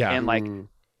 Yeah. And like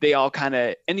they all kind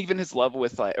of, and even his love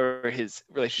with like, or his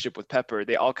relationship with Pepper,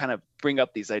 they all kind of bring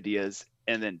up these ideas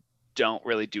and then don't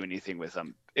really do anything with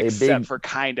them, except for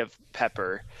kind of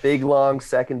Pepper. Big long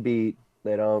second beat.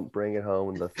 They don't bring it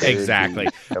home in the third exactly.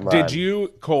 Come did on.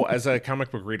 you, Cole, as a comic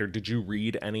book reader, did you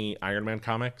read any Iron Man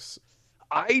comics?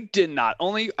 I did not.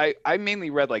 I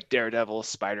mainly read like Daredevil,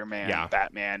 Spider-Man,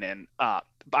 Batman, and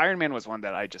Iron Man was one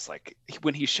that I just like,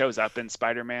 when he shows up in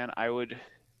Spider-Man, I would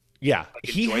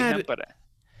enjoy him, but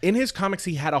in his comics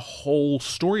he had a whole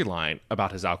storyline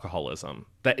about his alcoholism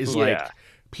that is like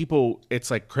people, it's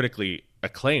like critically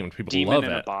acclaimed. People Demon love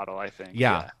in it. A bottle, I think.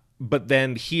 Yeah. But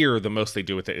then here, the most they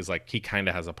do with it is like he kind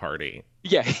of has a party.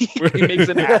 Yeah, he makes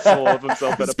an asshole of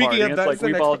himself at a party. It's like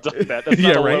we've all done that. That's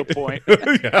not a low point.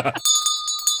 Yeah.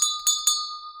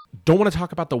 Don't want to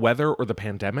talk about the weather or the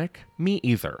pandemic? Me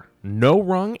either. No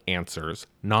Wrong Answers,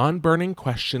 Non-Burning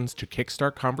Questions to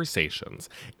Kickstart Conversations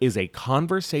is a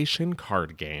conversation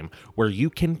card game where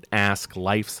you can ask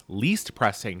life's least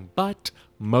pressing but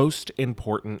most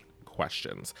important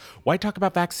questions. Why talk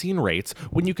about vaccine rates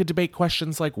when you could debate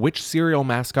questions like which cereal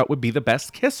mascot would be the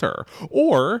best kisser?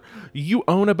 Or you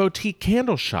own a boutique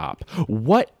candle shop.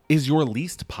 What is your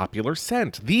least popular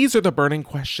scent? These are the burning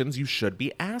questions you should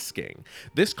be asking.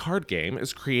 This card game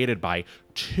is created by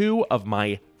two of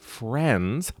my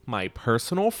friends, my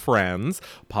personal friends,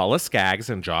 Paula Skaggs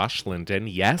and Josh Linden.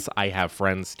 Yes, I have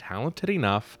friends talented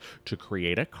enough to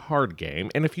create a card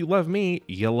game. And if you love me,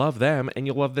 you love them and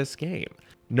you love this game.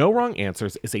 No Wrong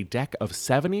Answers is a deck of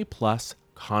 70+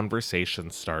 conversation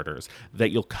starters that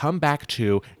you'll come back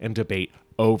to and debate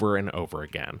over and over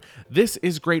again. This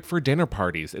is great for dinner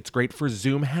parties. It's great for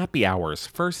Zoom happy hours,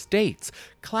 first dates,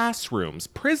 classrooms,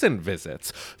 prison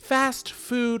visits, fast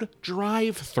food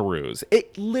drive-thrus.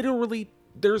 It literally,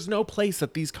 there's no place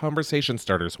that these conversation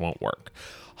starters won't work.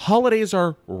 Holidays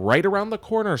are right around the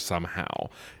corner somehow.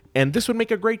 And this would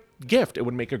make a great gift. It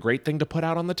would make a great thing to put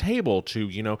out on the table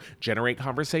to, generate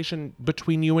conversation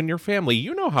between you and your family.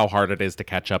 You know how hard it is to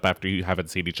catch up after you haven't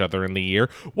seen each other in the year.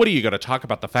 What are you going to talk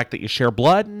about, the fact that you share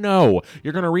blood? No.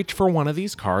 You're going to reach for one of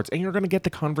these cards and you're going to get the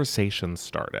conversation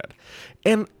started.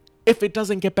 And if it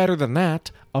doesn't get better than that,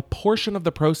 a portion of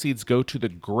the proceeds go to the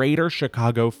Greater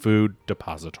Chicago Food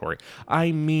Depository.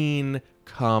 I mean,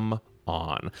 come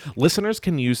on. Listeners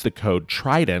can use the code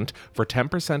TRIDENT for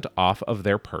 10% off of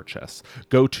their purchase.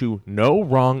 Go to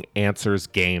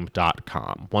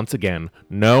NoWrongAnswersGame.com. Once again,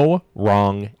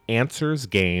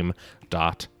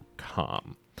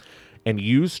 NoWrongAnswersGame.com. And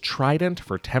use Trident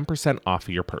for 10% off of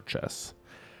your purchase.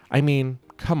 I mean,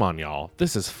 come on, y'all.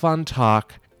 This is fun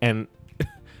talk and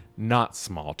not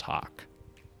small talk.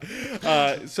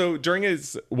 So during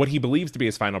what he believes to be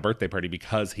his final birthday party,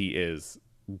 because he is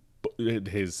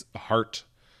his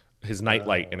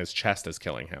nightlight in his chest is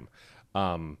killing him.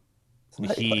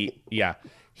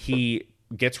 He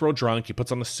gets real drunk. He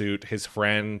puts on the suit. His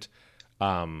friend,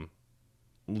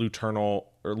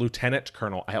 Lieutenant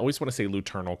Colonel, I always want to say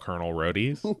Lieutenant Colonel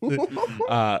Rhodey's.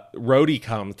 Rhodey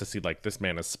comes to see like this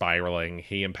man is spiraling.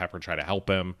 He and Pepper try to help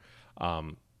him,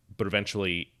 but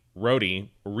eventually Rhodey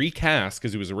recast,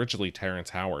 because he was originally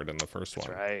Terrence Howard in the first one.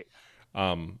 That's right.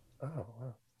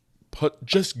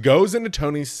 Just goes into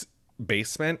Tony's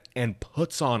basement and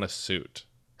puts on a suit.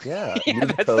 Yeah,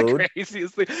 that's code. the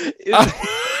craziest thing.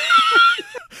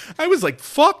 I was like,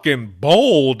 fucking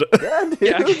bold. Yeah, dude.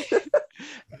 Yeah.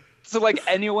 So like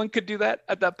anyone could do that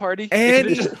at that party?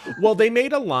 And well, they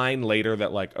made a line later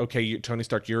that like, okay, Tony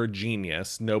Stark, you're a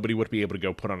genius. Nobody would be able to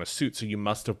go put on a suit, so you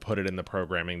must have put it in the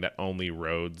programming that only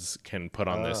Rhodes can put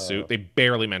on this suit. They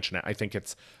barely mention it. I think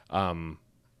it's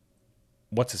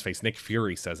what's his face? Nick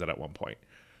Fury says it at one point.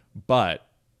 But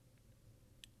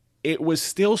it was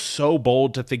still so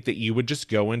bold to think that you would just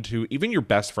go into even your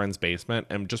best friend's basement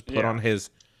and just put on his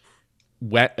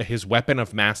weapon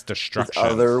of mass destruction,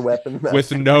 his other weapon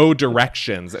with no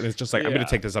directions, and it's just like, I'm going to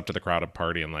take this up to the crowded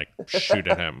party and like shoot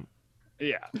at him.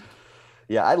 Yeah,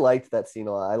 I liked that scene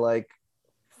a lot. I like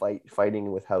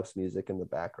fighting with house music in the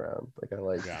background. Like I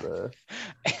like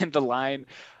and the line,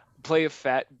 "Play a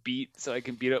fat beat so I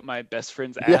can beat up my best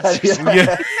friend's ass."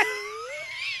 Yeah.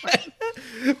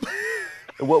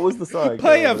 What was the song?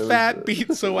 Play a fat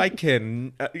beat so I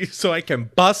can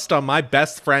bust on my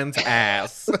best friend's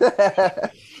ass.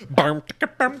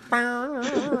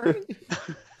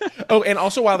 Oh, and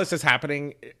also while this is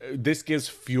happening, this gives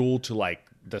fuel to like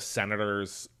the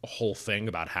senator's whole thing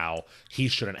about how he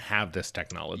shouldn't have this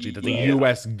technology, that the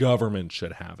U.S. government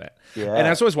should have it. Yeah. And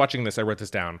as I was watching this, I wrote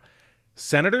this down.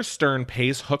 Senator Stern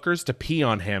pays hookers to pee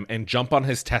on him and jump on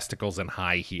his testicles in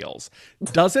high heels.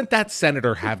 Doesn't that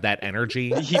senator have that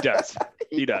energy? He does.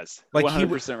 He does. Like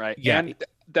 100% right. Yeah. And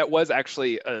that was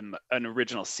actually an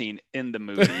original scene in the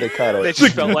movie. They cut it. They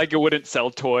just felt like it wouldn't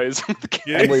sell toys.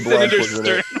 Emily Blunt was in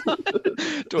it.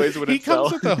 Toys wouldn't he sell. He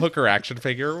comes with a hooker action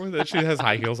figure that she has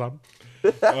high heels on.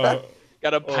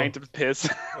 Got a pint of piss.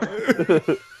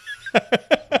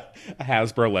 A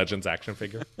Hasbro Legends action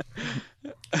figure.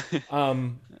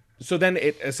 So then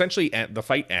it essentially the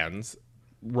fight ends.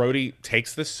 Rhodey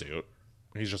takes the suit.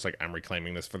 He's just like, I'm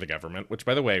reclaiming this for the government. Which,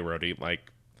 by the way, Rhodey,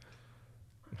 like,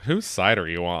 whose side are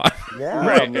you on? Yeah,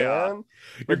 right, man.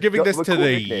 You're giving this to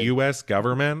the U.S.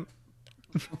 government?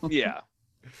 Yeah.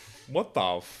 What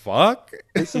the fuck?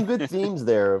 There's some good themes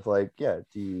there of like,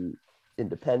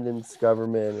 independence,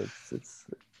 government. It's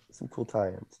some cool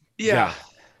tie-ins. Yeah.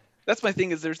 That's my thing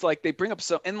is there's like, they bring up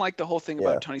and like the whole thing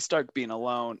about Tony Stark being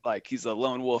alone, like he's a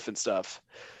lone wolf and stuff.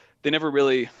 They never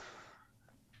really,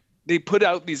 they put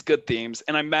out these good themes.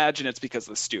 And I imagine it's because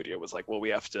the studio was like, well, we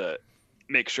have to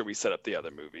make sure we set up the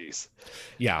other movies.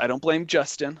 Yeah. I don't blame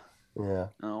Justin. Yeah.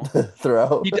 No.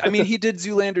 Throw. He did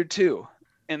Zoolander too.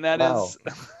 And that is,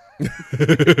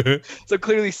 so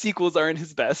clearly sequels aren't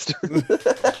his best.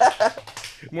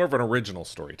 More of an original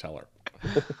storyteller.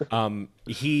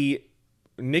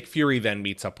 Nick Fury then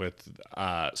meets up with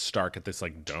Stark at this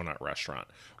like donut restaurant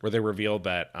where they revealed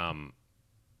that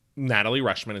Natalie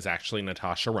Rushman is actually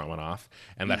Natasha Romanoff,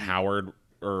 and that Howard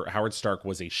Stark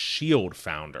was a S.H.I.E.L.D.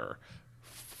 founder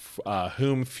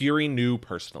whom Fury knew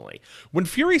personally. When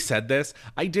Fury said this,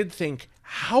 I did think,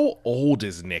 how old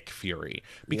is Nick Fury?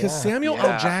 Because Samuel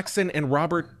L. Jackson and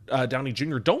Robert Downey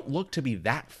Jr. don't look to be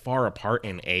that far apart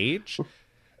in age.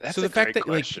 That's so the fact that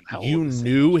question. Like you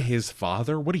knew his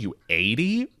father, what are you,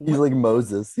 80? He's like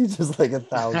Moses. He's just like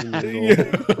 1,000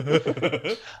 years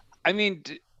old. I mean,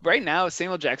 right now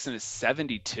Samuel Jackson is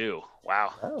 72.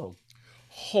 Wow. Oh.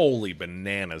 Holy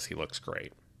bananas, he looks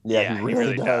great. Yeah, he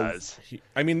really does.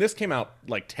 This came out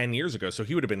like 10 years ago, so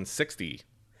he would have been 60,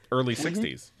 early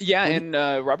 60s. Yeah, and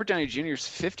Robert Downey Jr. is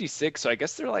 56, so I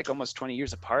guess they're like almost 20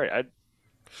 years apart.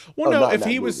 if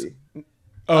he was...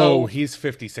 Oh, he's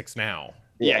 56 now.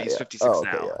 Yeah, he's 56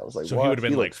 now. Yeah. I was like, so he would have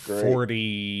been like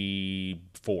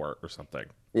 44 or something.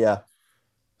 Yeah.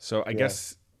 So I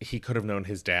guess he could have known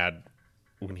his dad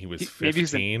when he was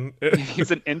 15. Maybe he's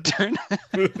an intern.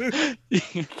 Can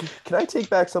I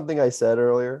take back something I said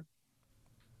earlier?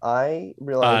 I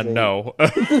realized. No.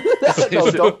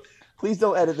 No, please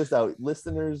don't edit this out.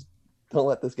 Listeners, don't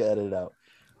let this get edited out.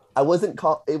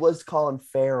 It was Colin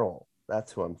Farrell.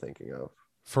 That's who I'm thinking of.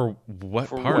 For what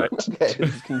part? What? Okay,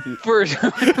 for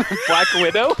Black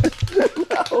Widow? No,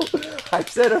 I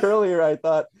said earlier I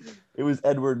thought it was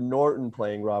Edward Norton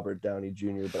playing Robert Downey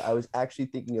Jr., but I was actually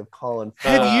thinking of Colin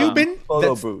Farrell. Have you been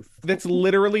photo booth? That's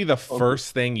literally the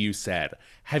first thing you said.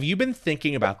 Have you been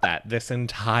thinking about that this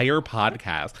entire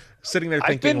podcast? Sitting there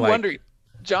thinking, I've been wondering.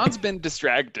 John's been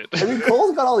distracted. I mean,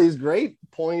 Cole's got all these great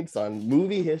points on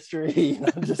movie history.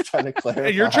 And I'm just trying to clarify.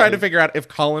 And you're trying to figure out if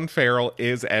Colin Farrell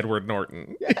is Edward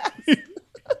Norton. Yes.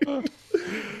 Thank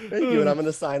you, and I'm going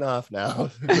to sign off now.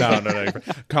 No.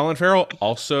 Colin Farrell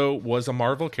also was a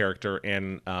Marvel character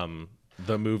in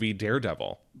the movie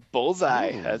Daredevil.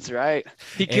 Bullseye. Ooh. That's right.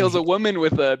 He kills a woman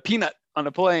with a peanut on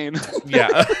a plane.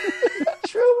 Yeah.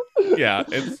 True. Yeah,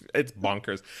 it's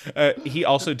bonkers. He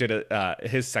also did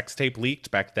his sex tape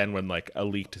leaked back then when like a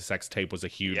leaked sex tape was a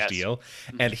huge deal,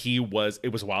 and it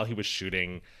was while he was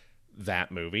shooting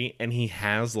that movie, and he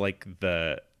has like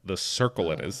the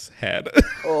circle in his head.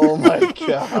 Oh my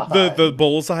god. the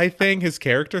bullseye thing, his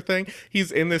character thing.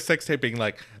 He's in this sex tape being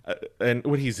like, and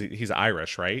what he's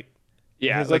Irish, right?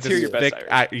 Yeah, let's hear your best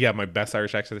Irish. My best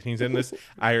Irish accent. He's in this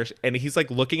Irish, and he's like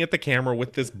looking at the camera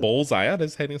with this bullseye on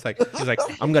his head. He's like,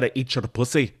 I'm gonna eat your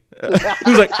pussy.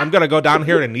 He's like, I'm gonna go down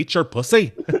here and eat your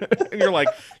pussy. And you're like,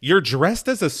 you're dressed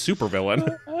as a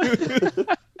supervillain.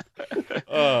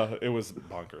 It was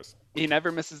bonkers. He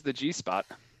never misses the G spot.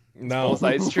 No,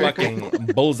 bullseye's true. Fucking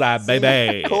bullseye,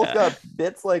 baby. Colt got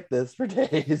bits like this for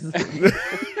days.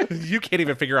 You can't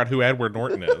even figure out who Edward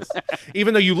Norton is,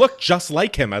 even though you look just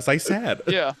like him, as I said.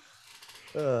 Yeah.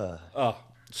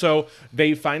 So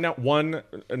they find out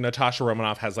Natasha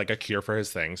Romanoff has like a cure for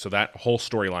his thing, so that whole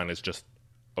storyline is just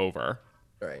over.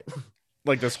 Right.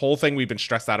 Like this whole thing we've been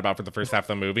stressed out about for the first half of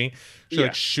the movie. She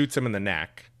like shoots him in the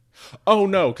neck. Oh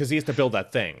no, because he has to build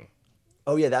that thing.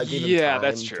 Oh yeah, that gave him time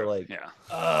that's true. to like. Yeah.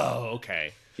 Oh,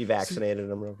 okay. He vaccinated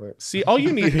him real quick. See, all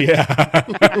you need,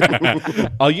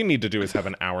 all you need to do is have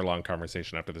an hour-long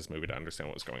conversation after this movie to understand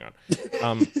what was going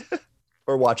on.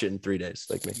 Or watch it in 3 days,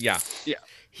 like me. Yeah.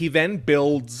 He then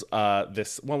builds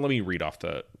this. Well, let me read off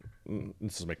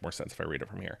this will make more sense if I read it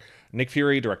from here. Nick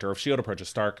Fury, director of S.H.I.E.L.D., approaches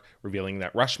Stark, revealing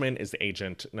that Rushman is the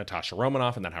agent Natasha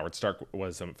Romanoff and that Howard Stark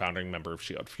was a founding member of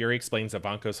S.H.I.E.L.D. Fury explains that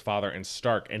Vanko's father and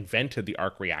Stark invented the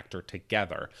arc reactor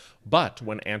together, but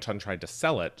when Anton tried to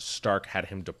sell it, Stark had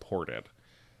him deported.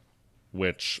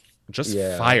 Which, just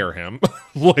fire him.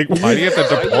 Like, why do you have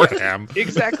to deport him?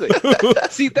 Exactly.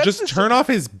 See, that's just turn off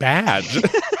his badge.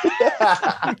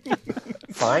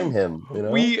 Fine him, you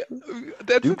know?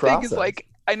 That's the thing is, like,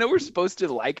 I know we're supposed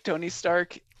to like Tony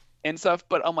Stark and stuff,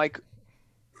 but I'm like,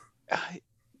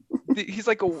 he's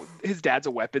like his dad's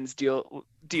a weapons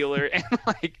dealer, and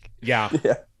like,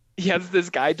 he has this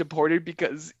guy deported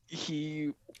because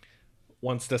he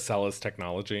wants to sell his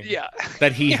technology. Yeah,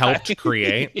 that he helped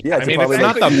create. Yeah, I mean, it's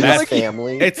not the best.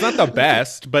 Family. It's not the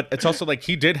best, but it's also like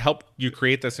he did help you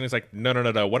create this, and he's like, no.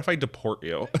 What if I deport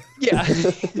you? Yeah,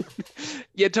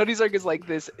 yeah. Tony Stark is like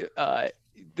this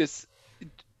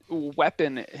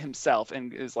weapon himself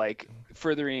and is like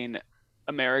furthering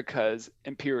America's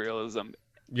imperialism.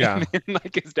 Yeah. And then,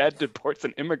 like, his dad deports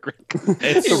an immigrant.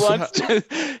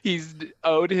 He's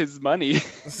owed his money.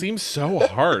 Seems so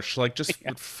harsh. Like, just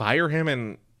fire him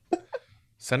and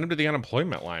send him to the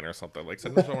unemployment line or something. Like,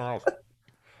 send him somewhere else.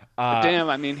 Damn,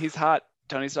 I mean, he's hot.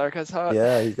 Tony Stark is hot.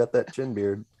 Yeah, he's got that chin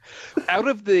beard.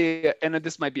 And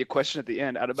this might be a question at the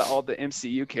end, out of all the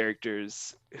MCU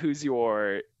characters, who's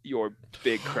your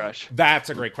big crush? That's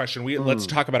a great question. Let's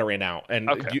talk about it right now. And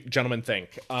you, gentlemen,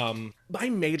 think. My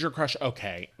major crush,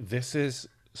 this is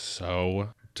so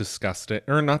disgusting.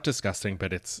 Or not disgusting,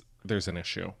 but there's an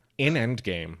issue. In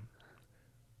Endgame,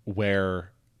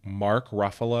 where Mark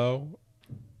Ruffalo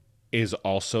is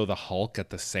also the Hulk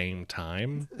at the same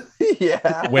time.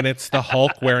 Yeah. When it's the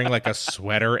Hulk wearing like a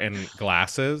sweater and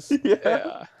glasses.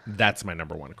 Yeah. That's my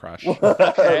number one crush.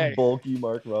 Okay. Bulky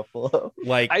Mark Ruffalo.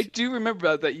 Like, I do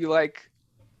remember that you like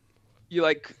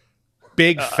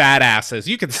big fat asses.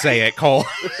 You can say it, Cole.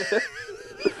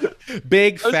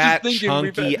 Big fat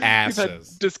chunky asses. We've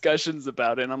had discussions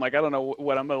about it, and I'm like, I don't know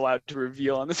what I'm allowed to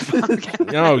reveal on this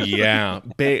podcast. Oh yeah,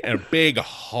 big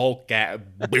Hulk ass,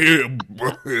 big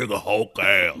Hulk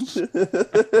ass.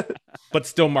 But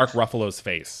still, Mark Ruffalo's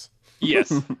face.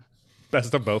 Yes,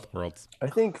 best of both worlds. I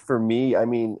think for me, I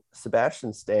mean,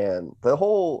 Sebastian Stan, the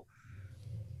whole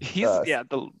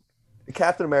the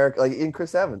Captain America, like in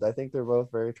Chris Evans, I think they're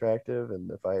both very attractive, and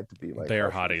if I had to be they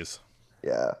are hotties.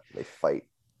 Yeah, they fight.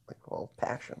 Well,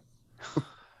 passion.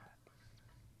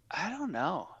 I don't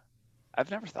know. I've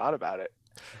never thought about it.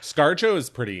 ScarJo is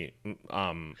pretty.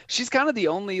 She's kind of the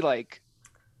only like.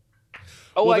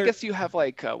 Oh, well, I guess you have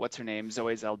like what's her name,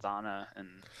 Zoe Saldana, and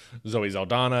Zoe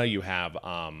Saldana. You have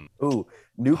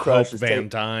new crush Hope Van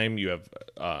Dyne. You have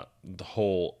the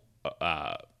whole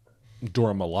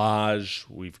Dora Milaje.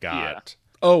 We've got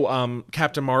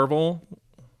Captain Marvel.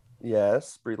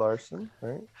 Yes, Brie Larson,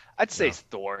 right? I'd say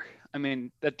Thor. I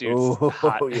mean, that dude's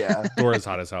hot. Yeah. Thor is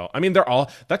hot as hell. I mean, they're all.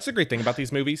 That's the great thing about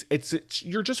these movies. It's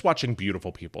you're just watching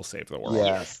beautiful people save the world.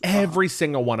 Yes. Every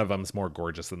single one of them's more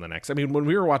gorgeous than the next. I mean, when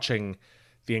we were watching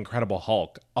The Incredible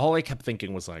Hulk, all I kept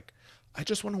thinking was like, I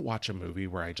just want to watch a movie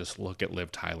where I just look at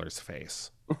Liv Tyler's face.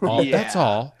 That's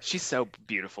all. She's so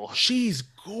beautiful. She's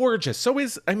gorgeous. So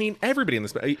is, I mean, everybody in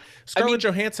this. Scarlett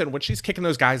Johansson, when she's kicking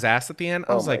those guys' ass at the end,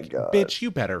 I was like, God. bitch,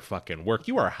 you better fucking work.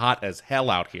 You are hot as hell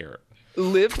out here.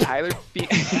 Liv Tyler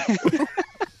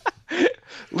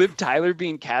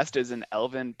being cast as an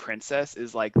elven princess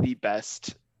is like the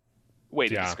best way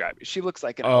to describe it. She looks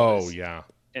like an Elvis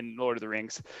in Lord of the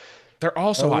Rings. They're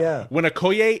also when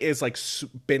Okoye is like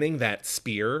spinning that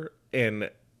spear and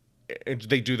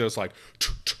they do those like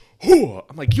I'm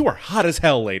like, you are hot as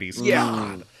hell, ladies.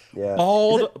 Yeah.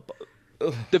 Bald.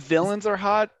 The villains are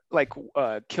hot, like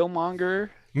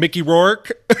Killmonger. Mickey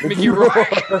Rourke.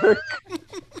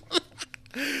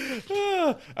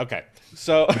 Okay,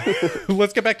 so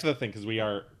let's get back to the thing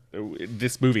because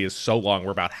this movie is so long.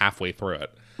 We're about halfway through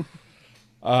it.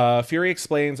 Fury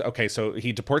explains, okay, so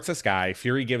he deports this guy.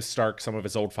 Fury gives Stark some of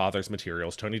his old father's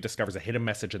materials. Tony discovers a hidden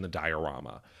message in the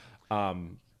diorama.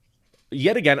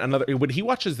 Yet again, when he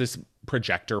watches this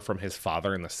projector from his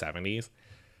father in the 70s,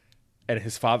 and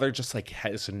his father just like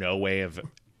has no way of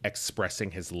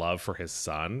expressing his love for his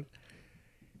son,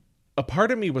 a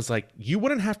part of me was like, you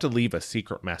wouldn't have to leave a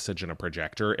secret message in a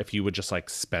projector if you would just like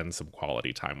spend some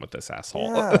quality time with this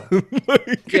asshole.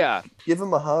 Yeah. Give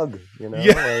him a hug, you know?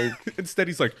 Yeah. Instead,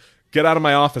 he's like, get out of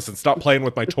my office and stop playing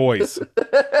with my toys.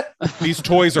 These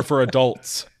toys are for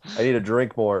adults. I need to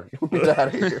drink more. Get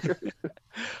out of here.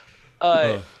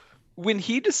 When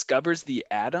he discovers the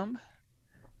atom,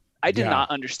 I did not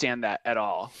understand that at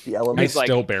all. The elements, I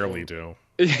still barely do.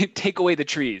 Take away the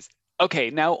trees.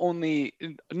 Okay, now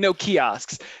no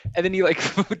kiosks. And then he like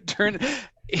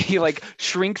he like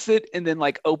shrinks it and then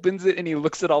like opens it and he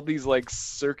looks at all these like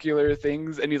circular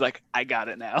things and he's like, I got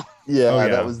it now. Yeah,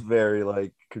 that was very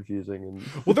like confusing.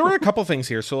 Well, there were a couple things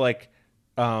here. So like,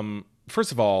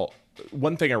 first of all,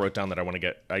 one thing I wrote down that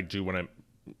I do want to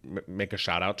make a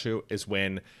shout out to is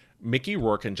when Mickey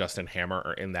Rourke and Justin Hammer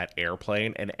are in that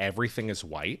airplane and everything is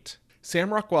white.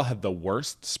 Sam Rockwell had the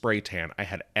worst spray tan I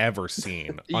had ever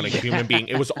seen on a human being.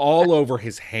 It was all over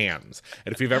his hands.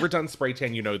 And if you've ever done spray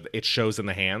tan, you know it shows in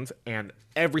the hands. And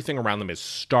everything around them is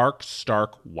stark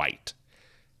white.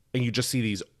 And you just see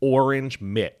these orange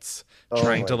mitts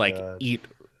trying to like eat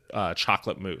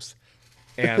chocolate mousse.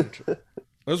 And that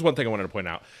was one thing I wanted to point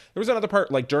out. There was another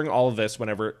part, like during all of this,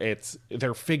 whenever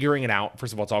they're figuring it out.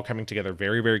 First of all, it's all coming together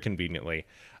very, very conveniently.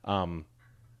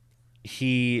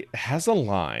 He has a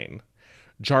line.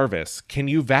 Jarvis, can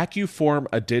you vacuum form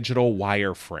a digital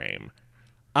wireframe?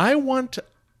 I want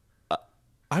a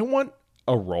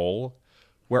role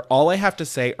where all I have to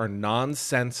say are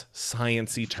nonsense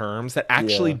sciencey terms that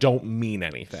actually don't mean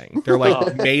anything. They're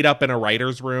like made up in a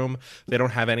writer's room. They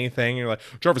don't have anything. You're like,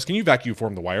 Jarvis, can you vacuum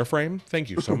form the wireframe? Thank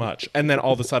you so much. And then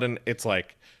all of a sudden it's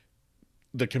like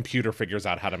the computer figures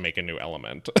out how to make a new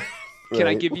element. Can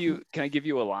I give you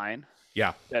a line?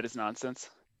 Yeah. That is nonsense.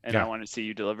 And I want to see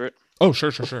you deliver it. Oh,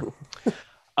 sure.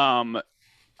 How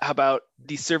about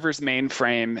the server's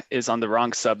mainframe is on the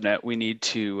wrong subnet. We need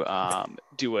to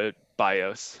do a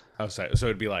BIOS. Oh, so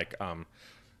it'd be like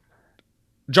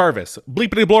Jarvis,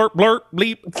 bleepity blur blur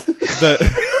bleep.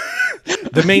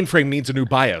 The mainframe needs a new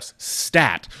BIOS.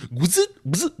 Stat.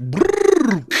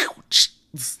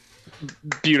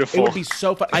 Beautiful. It would be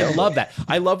so fun. I love that.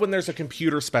 I love when there's a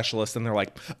computer specialist and they're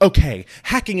like, okay,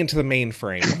 hacking into the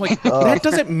mainframe. I'm like, that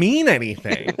doesn't mean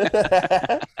anything.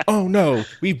 Oh no,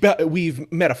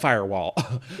 we've met a firewall.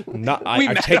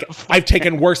 I've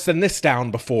taken worse than this down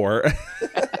before.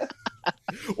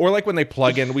 Or like when they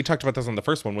plug in, we talked about this on the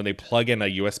first one, when they plug in a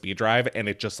USB drive and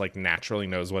it just like naturally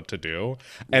knows what to do,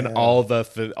 and all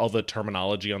the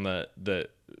terminology on the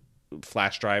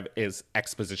flash drive is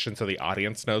exposition so the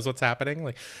audience knows what's happening,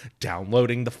 like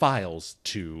downloading the files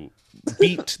to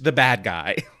beat the bad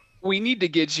guy. We need to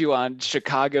get you on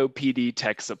Chicago PD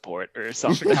tech support or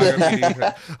something.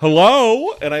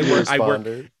 Hello, and I work,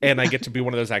 and I get to be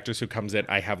one of those actors who comes in.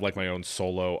 I have like my own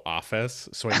solo office,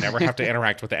 so I never have to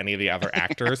interact with any of the other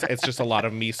actors. It's just a lot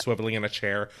of me swiveling in a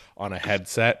chair on a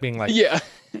headset, being like,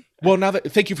 well,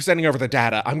 thank you for sending over the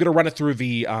data. I'm going to run it through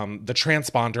the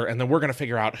transponder, and then we're going to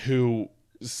figure out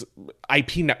whose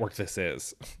IP network this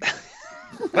is.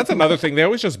 That's another thing. They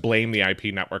always just blame the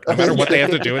IP network. No matter what they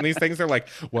have to do in these things, they're like,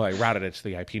 well, I routed it to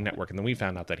the IP network, and then we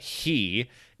found out that he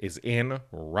is in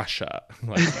Russia.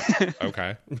 Like,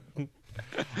 okay.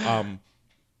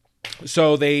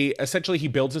 So he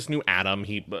builds this new atom.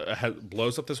 He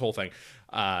blows up this whole thing,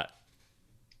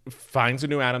 finds a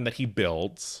new atom that he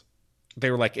builds. They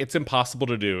were like, it's impossible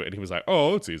to do. And he was like,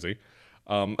 oh, it's easy.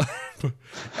 And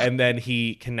then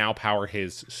he can now power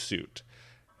his suit.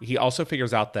 He also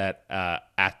figures out that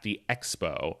at the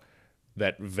expo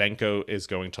that Venko is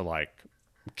going to like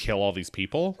kill all these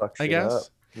people, I guess.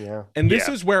 Yeah. And this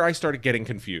is where I started getting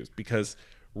confused because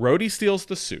Rhodey steals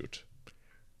the suit.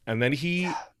 And then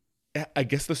I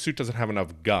guess the suit doesn't have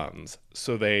enough guns.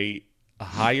 So they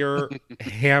hire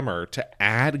Hammer to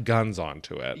add guns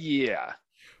onto it. Yeah.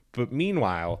 But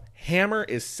meanwhile, Hammer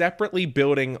is separately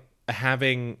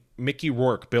having Mickey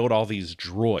Rourke build all these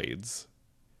droids.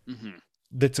 Mm-hmm.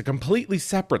 That's a completely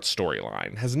separate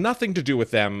storyline. Has nothing to do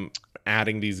with them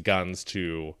adding these guns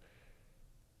to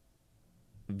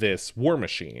this war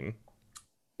machine.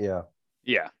 Yeah.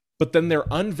 Yeah. But then they're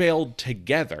unveiled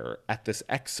together at this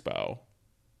expo.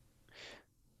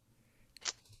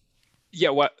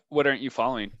 Yeah, what aren't you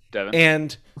following, Devin?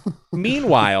 And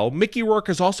meanwhile, Mickey Rourke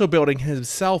is also building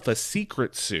himself a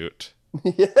secret suit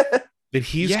that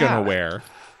he's going to wear.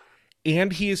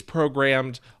 And he has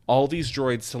programmed all these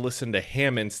droids to listen to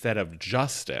him instead of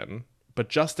Justin. But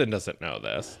Justin doesn't know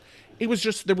this. There was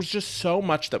just so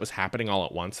much that was happening all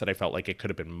at once that I felt like it could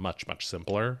have been much, much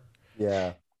simpler.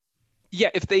 Yeah. Yeah,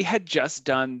 if they had just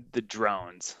done the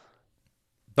drones.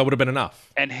 That would have been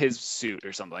enough. And his suit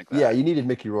or something like that. Yeah, you needed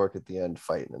Mickey Rourke at the end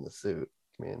fighting in the suit.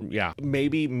 I mean, yeah.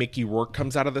 Maybe Mickey Rourke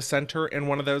comes out of the center in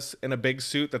one of those, in a big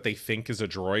suit that they think is a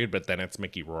droid, but then it's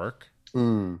Mickey Rourke.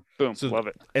 Boom, so love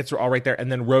it. It's all right there. And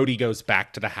then Rhodey goes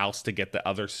back to the house to get the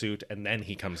other suit, and then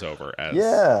he comes over as...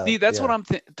 Yeah. See, that's what I'm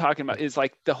talking about, is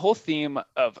like the whole theme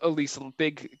of, at least a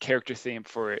big character theme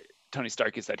for Tony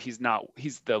Stark is that he's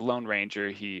the Lone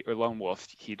Ranger, or Lone Wolf.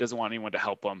 He doesn't want anyone to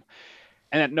help him.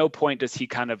 And at no point does he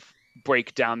kind of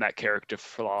break down that character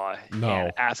flaw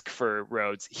and ask for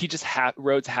Rhodes. He just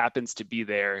Rhodes happens to be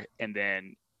there and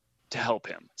then to help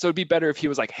him. So it'd be better if he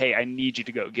was like, hey, I need you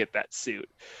to go get that suit.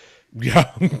 Yeah.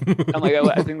 I'm like,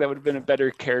 I think that would have been a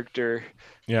better character.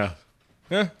 Yeah.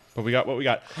 Yeah. But we got what we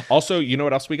got. Also, you know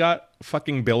what else we got?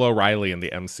 Fucking Bill O'Reilly in the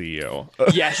MCU.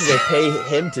 Yes. They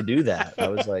pay him to do that. I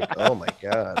was like, oh my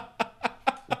God.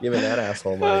 Giving that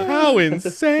asshole money. How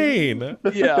insane.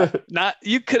 Yeah.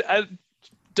 I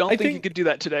don't think you could do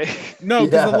that today. No,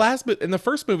 because in the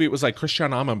first movie, it was like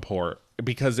Christian Amanpour,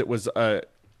 because it was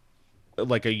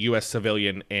like a U.S.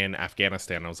 civilian in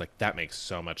Afghanistan. I was like, that makes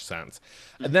so much sense.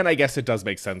 And then I guess it does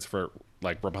make sense for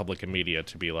like Republican media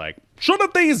to be like,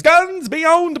 shouldn't these guns be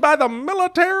owned by the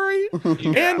military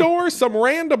and or some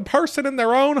random person in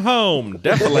their own home?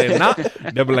 Definitely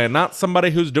not somebody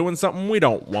who's doing something we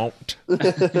don't want.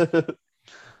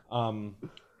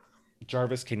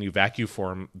 Jarvis, can you vacuum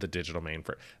form the digital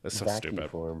mainframe? That's so stupid.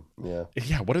 Form. Yeah.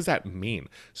 Yeah, what does that mean?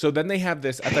 So then they have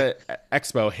this at the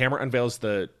expo. Hammer unveils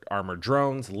the armored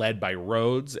drones led by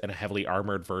Rhodes and a heavily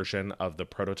armored version of the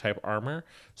prototype armor.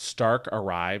 Stark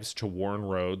arrives to warn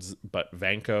Rhodes, but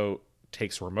Vanko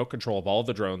takes remote control of all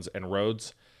the drones and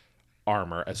Rhodes'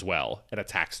 armor as well and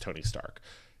attacks Tony Stark.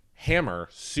 Hammer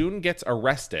soon gets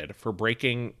arrested for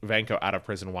breaking Vanko out of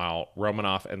prison while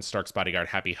Romanoff and Stark's bodyguard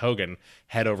Happy Hogan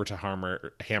head over to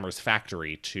Hammer's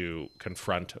factory to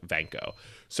confront Vanko.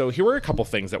 So here were a couple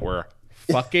things that were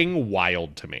fucking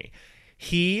wild to me.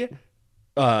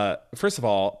 First of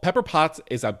all, Pepper Potts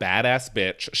is a badass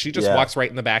bitch. She just walks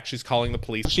right in the back. She's calling the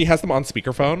police. She has them on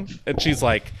speakerphone and she's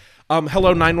like,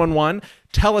 hello, 911.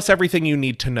 Tell us everything you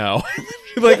need to know.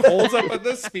 She like holds up on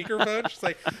the speakerphone. She's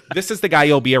like, this is the guy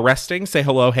you'll be arresting. Say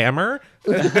hello, Hammer.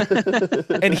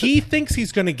 And he thinks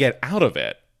he's going to get out of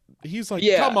it. He's like,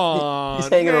 come on. He's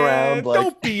hanging around. Like,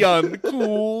 don't be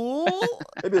uncool.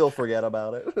 Maybe they'll forget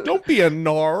about it. Don't be a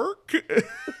narc.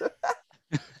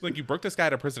 Like, you broke this guy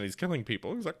out of prison. He's killing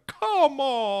people. He's like, come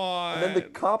on. And then the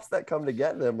cops that come to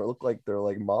get them look like they're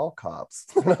like mall cops.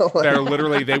 They're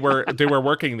literally, they were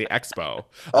working the expo.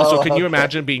 Also, can you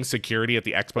imagine being security at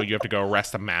the expo? You have to go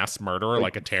arrest a mass murderer,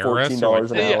 like a terrorist.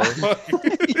 $14 an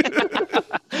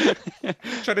hour.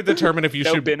 Try to determine if you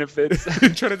should benefits.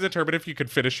 Try to determine if you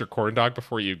could finish your corn dog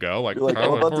before you go. Like, you're like,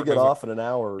 I'm about to get off in an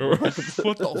hour. What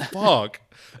the fuck?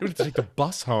 I'm going to take the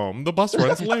bus home. The bus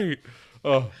runs late.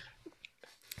 Oh.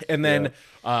 And then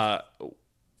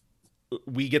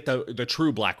we get the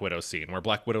true Black Widow scene where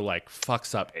Black Widow like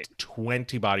fucks up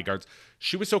 20 bodyguards.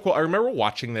 She was so cool. I remember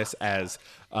watching this as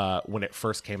when it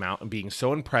first came out and being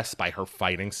so impressed by her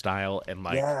fighting style and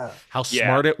like how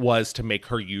smart it was to make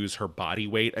her use her body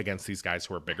weight against these guys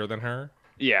who are bigger than her.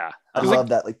 Yeah. I love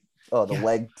that. Like, the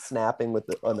leg snapping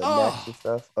on the neck and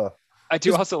stuff. I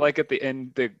do also like at the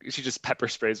end she just pepper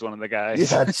sprays one of the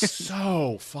guys. Yeah, it's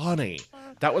so funny.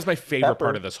 That was my favorite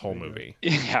part of this whole movie.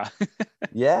 Yeah.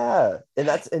 Yeah.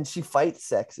 And she fights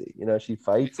sexy. You know, she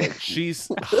fights like she's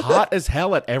hot as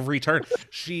hell at every turn.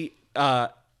 She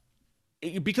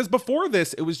because before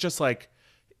this it was just like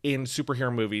in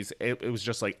superhero movies, it was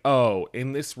just like, oh,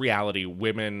 in this reality,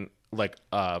 women like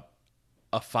a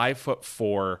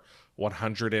 5'4",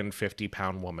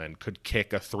 150-pound woman could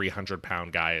kick a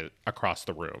 300-pound guy across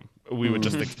the room. We would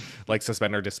just like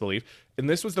suspend our disbelief. And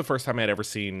this was the first time I'd ever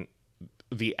seen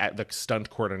the stunt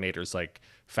coordinators like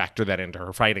factor that into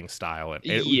her fighting style, and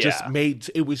it Yeah. just made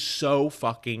it was so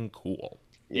fucking cool.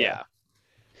 Yeah.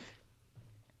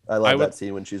 I love that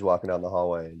scene when she's walking down the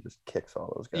hallway and just kicks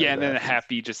all those guys. Yeah, and then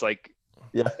Happy just like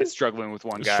is struggling with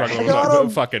one guy. Struggling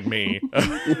with fucking me.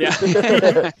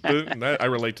 Yeah. I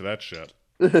relate to that shit.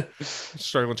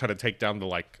 Struggling trying to take down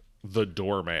the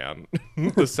doorman,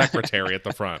 the secretary at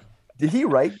the front. Did he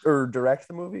write or direct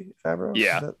the movie, Favreau?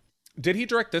 Yeah. Did he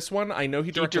direct this one? I know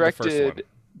he directed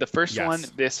the first one,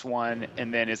 this one,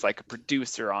 and then is like a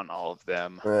producer on all of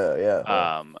them.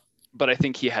 Yeah. But I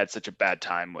think he had such a bad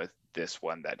time with this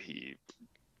one that he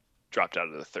dropped out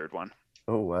of the third one.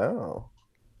 Oh wow.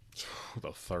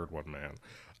 The third one, man.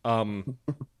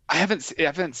 I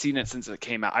haven't seen it since it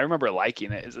came out. I remember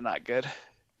liking it. Is it not good?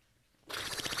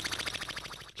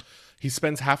 He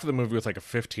spends half of the movie with like a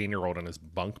 15-year-old in his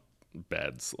bunk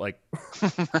beds. Like,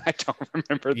 I don't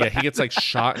remember that. Yeah, he gets like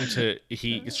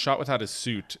he gets shot without his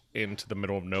suit into the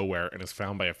middle of nowhere and is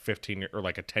found by a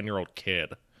 10-year-old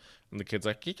kid. And the kid's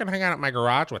like, "You can hang out at my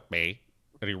garage with me."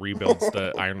 And he rebuilds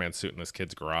the Iron Man suit in this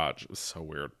kid's garage. It was so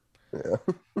weird. Yeah.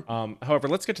 However,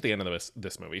 let's get to the end of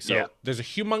this movie. So there's a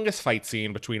humongous fight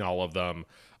scene between all of them.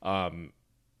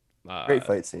 Great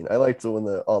fight scene. I liked when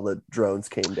all the drones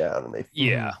came down and they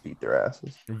beat their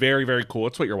asses. Very, very cool.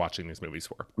 It's what you're watching these movies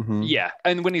for. Mm-hmm. Yeah,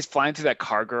 and when he's flying through that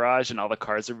car garage and all the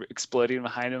cars are exploding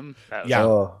behind him.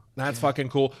 That's fucking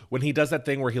cool. When he does that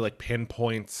thing where he like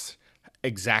pinpoints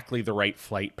exactly the right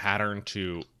flight pattern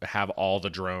to have all the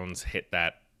drones hit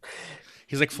that.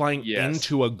 He's like flying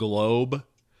into a globe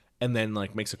and then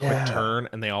like makes a quick turn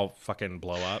and they all fucking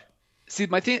blow up. See,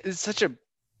 my thing is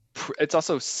it's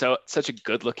also such a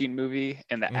good looking movie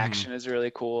and the action is really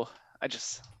cool. I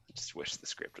just wish the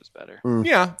script was better.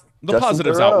 Yeah, the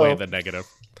positives outweigh the negative.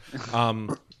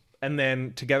 And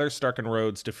then together Stark and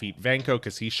Rhodes defeat Vanko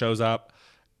because he shows up,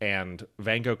 and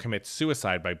Vanko commits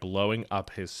suicide by blowing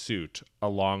up his suit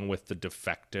along with the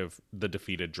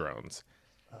defeated drones.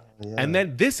 And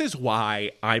then this is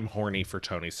why I'm horny for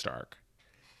Tony Stark.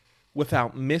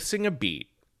 Without missing a beat,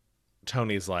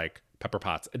 Tony's like, Pepper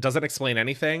Potts. It doesn't explain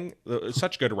anything.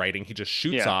 Such good writing. He just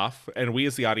shoots off, and we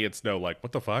as the audience know, like,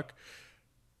 what the fuck?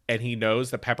 And he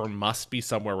knows that Pepper must be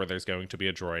somewhere where there's going to be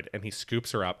a droid, and he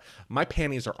scoops her up. My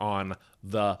panties are on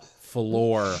the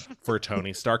floor for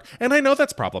Tony Stark, and I know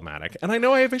that's problematic, and I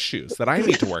know I have issues that I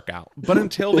need to work out. But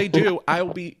until they do, I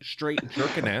will be straight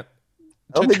jerking it.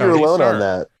 I don't think you're alone on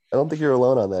that. I don't think you're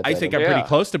alone on that. I think I'm pretty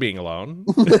close to being alone.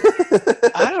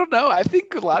 I don't know. I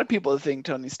think a lot of people think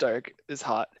Tony Stark is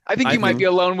hot. I think you might be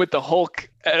alone with the Hulk.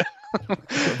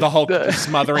 The Hulk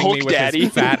smothering Hulk me with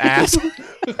his fat ass.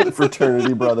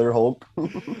 Fraternity brother Hulk.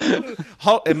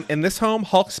 Hulk in this home,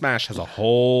 Hulk smash has a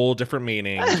whole different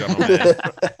meaning, gentlemen.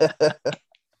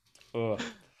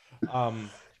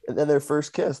 And then their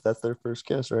first kiss. That's their first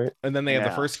kiss, right? And then they have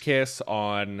the first kiss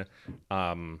on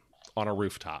a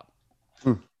rooftop.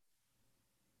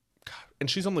 And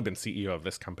she's only been CEO of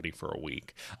this company for a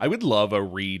week. I would love a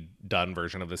redone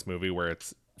version of this movie where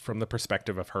it's from the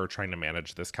perspective of her trying to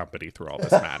manage this company through all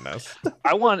this madness.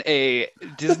 I want a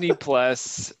Disney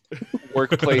Plus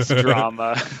workplace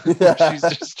drama where she's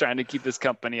just trying to keep this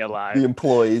company alive. The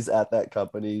employees at that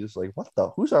company just like,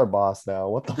 who's our boss now?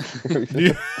 What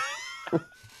the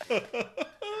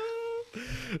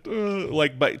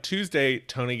like by Tuesday,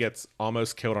 Tony gets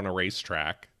almost killed on a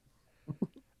racetrack.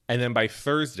 And then by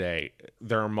Thursday,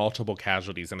 there are multiple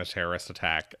casualties in a terrorist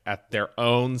attack at their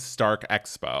own Stark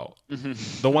Expo,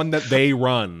 the one that they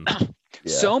run.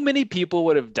 So many people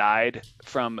would have died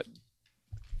from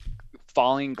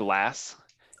falling glass.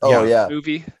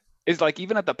 Movie. It's like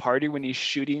even at the party when he's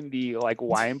shooting the like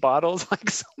wine bottles, like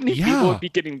so many people would be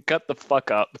getting cut the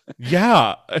fuck up.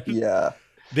 Yeah. Yeah.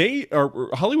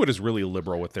 Hollywood is really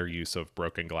liberal with their use of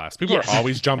broken glass. People are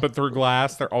always jumping through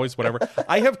glass. They're always whatever.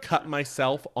 I have cut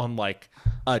myself on like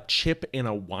a chip in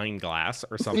a wine glass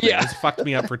or something. It's fucked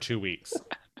me up for 2 weeks.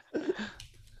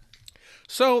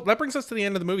 So that brings us to the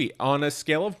end of the movie. On a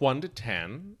scale of 1 to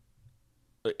 10,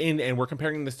 and we're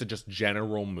comparing this to just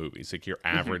general movies, like your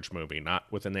average movie, not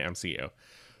within the MCU.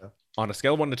 On a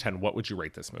scale of 1 to 10, what would you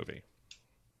rate this movie?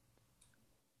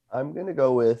 I'm going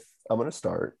to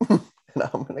start. And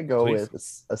I'm going to go with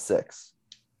a 6.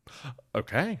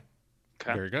 Okay.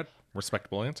 Very good.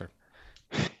 Respectable answer.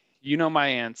 You know my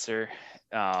answer.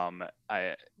 I'm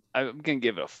going to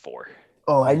give it a 4.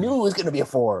 Oh, I knew it was going to be a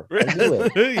 4. I knew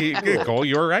it. Cole,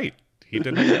 you're right. He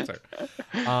didn't answer.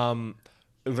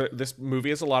 This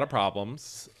movie has a lot of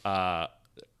problems, but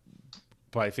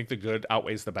I think the good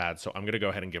outweighs the bad. So I'm going to go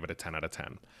ahead and give it a 10 out of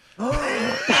 10.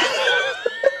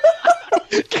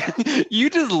 You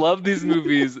just love these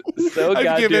movies so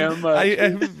goddamn much.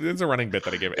 It's a running bit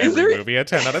that I give every movie a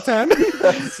 10 out of 10.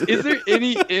 Is there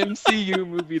any MCU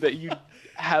movie that you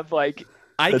have like...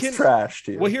 It's trash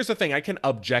to you? Well, here's the thing. I can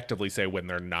objectively say when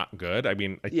they're not good. I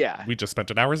mean, we just spent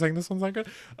an hour saying this one's not good.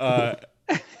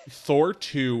 Thor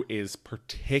 2 is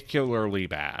particularly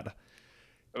bad.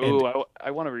 Oh,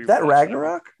 I want to read that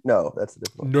Ragnarok? No, that's a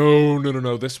different one.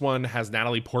 No. This one has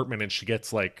Natalie Portman, and she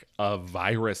gets like a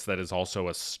virus that is also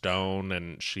a stone,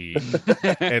 and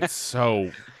it's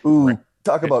so. Ooh,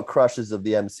 talk about crushes of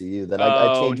the MCU. Then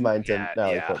I changed mine to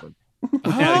Natalie Portman.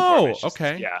 Oh,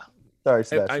 okay. Yeah. Sorry,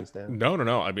 Sebastian Stan.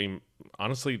 No. I mean,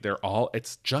 honestly,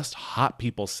 it's just hot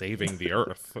people saving the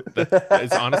earth. That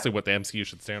is honestly what the MCU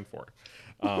should stand for.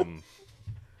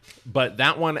 But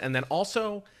that one, and then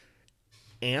also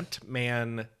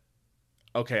Ant-Man.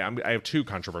 Okay, I have two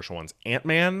controversial ones.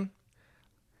 Ant-Man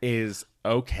is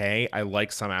okay. I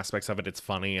like some aspects of it. It's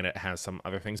funny and it has some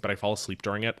other things, but I fall asleep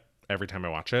during it every time I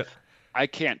watch it. I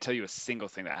can't tell you a single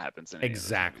thing that happens in it.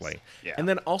 Exactly. Yeah. And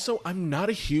then also, I'm not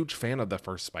a huge fan of the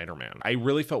first Spider-Man. I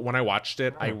really felt when I watched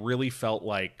it, I really felt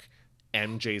like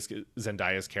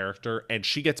Zendaya's character, and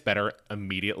she gets better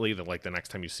immediately. That like the next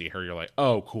time you see her, you're like,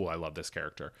 oh, cool, I love this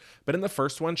character. But in the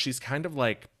first one, she's kind of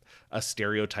like a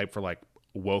stereotype for like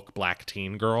woke black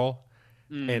teen girl.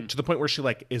 And to the point where she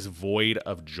like is void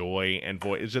of joy and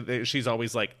she's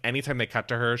always like, anytime they cut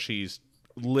to her, she's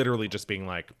literally just being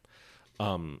like,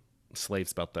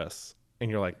 slaves about this, and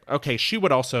you're like, okay, she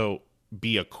would also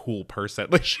be a cool person.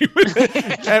 Like she would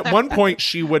at one point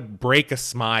she would break a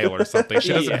smile or something. She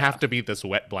doesn't have to be this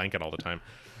wet blanket all the time.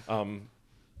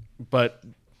 But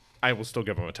I will still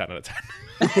give them a 10 out of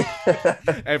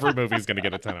 10. Every movie's gonna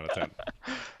get a 10 out of 10.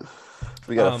 So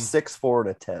we got a 6, 4, and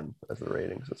a 10 as the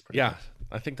ratings. That's pretty good.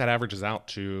 I think that averages out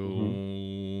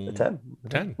to a 10.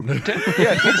 10. 10.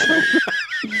 Yeah,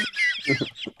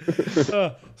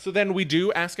 so then we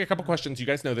do ask a couple questions. You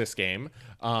guys know this game.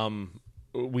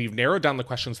 We've narrowed down the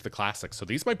questions to the classics, so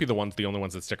these might be the only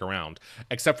ones that stick around.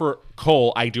 Except for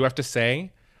Cole, I do have to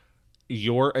say,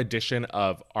 your edition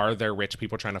of "Are there rich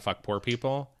people trying to fuck poor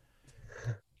people?"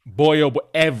 Boy, oh boy,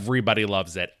 everybody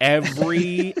loves it.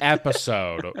 Every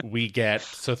episode we get.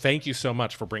 So thank you so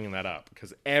much for bringing that up,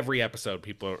 because every episode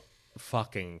people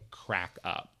fucking crack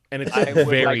up. And it's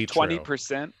very like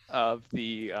 20% of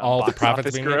the all box the profits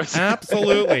office being gross.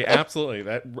 Absolutely.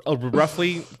 That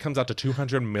roughly comes out to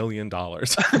 $200 million.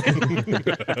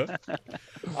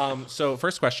 So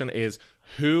first question is,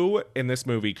 who in this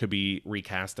movie could be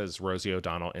recast as Rosie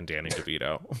O'Donnell and Danny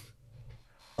DeVito?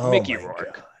 Mickey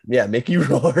Rourke. God. Yeah, Mickey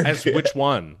Rourke. As which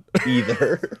one?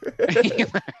 Either.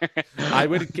 I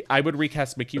would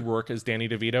recast Mickey Rourke as Danny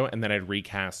DeVito, and then I'd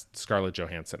recast Scarlett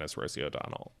Johansson as Rosie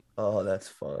O'Donnell. Oh, that's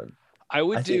fun. I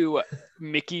would do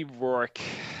Mickey Rourke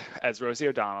as Rosie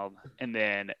O'Donnell, and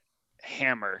then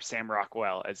Hammer Sam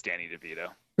Rockwell as Danny DeVito.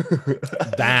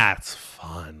 That's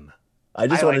fun. I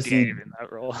just want to see in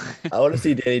that role. I want to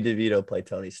see Danny DeVito play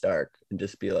Tony Stark and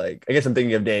just be like, I guess I'm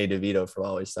thinking of Danny DeVito from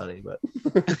Always Sunny, but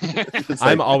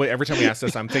I'm always, every time we ask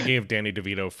this, I'm thinking of Danny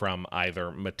DeVito from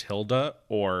either Matilda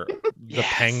or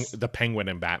the Penguin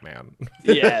in Batman.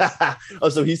 Yeah. Oh,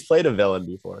 so he's played a villain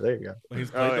before. There you go.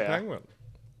 He's played the Penguin.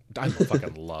 I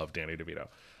fucking love Danny DeVito.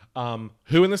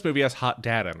 Who in this movie has hot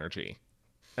dad energy?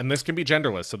 And this can be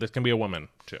genderless, so this can be a woman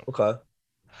too. Okay.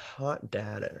 Hot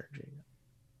dad energy.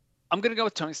 I'm going to go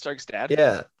with Tony Stark's dad.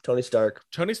 Yeah, Tony Stark.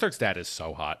 Tony Stark's dad is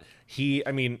so hot.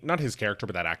 I mean, not his character,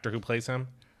 but that actor who plays him.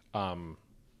 I'm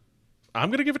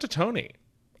going to give it to Tony.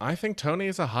 I think Tony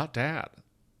is a hot dad.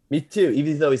 Me too,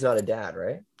 even though he's not a dad,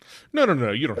 right? No.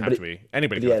 You don't have to be.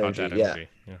 Anybody can have hot dad energy.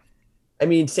 Yeah. I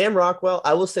mean, Sam Rockwell,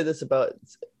 I will say this about...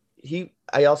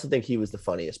 I also think he was the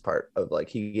funniest part of, like,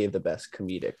 he gave the best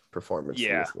comedic performance in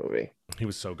this movie. He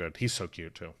was so good. He's so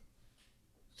cute too.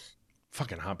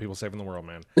 Fucking hot people saving the world,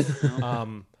 man.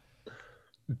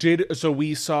 So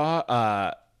we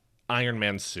saw Iron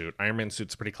Man's suit. Iron Man's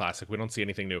suit's pretty classic. We don't see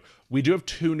anything new. We do have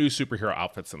 2 new superhero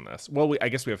outfits in this. Well, I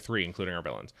guess we have 3, including our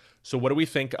villains. So what do we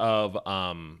think of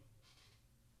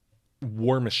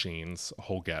War Machine's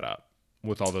whole getup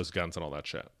with all those guns and all that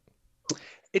shit?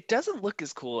 It doesn't look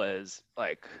as cool as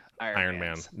like Iron Man.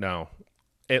 Man's. No.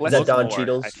 Is that Don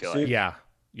Cheadle's suit?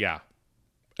 Yeah.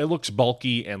 It looks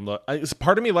bulky and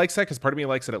part of me likes that because part of me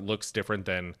likes that it looks different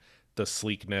than the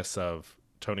sleekness of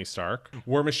Tony Stark.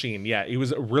 War Machine, yeah, it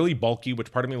was really bulky,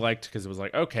 which part of me liked because it was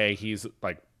like, okay, he's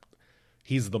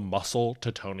the muscle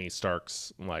to Tony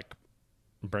Stark's like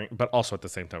brain, but also at the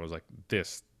same time I was like,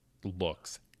 this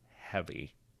looks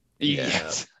heavy.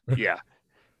 Yes. Yeah.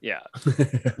 Yeah.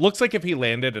 Looks like if he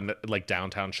landed in like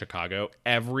downtown Chicago,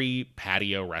 every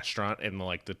patio restaurant in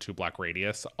like the 2 block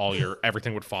radius,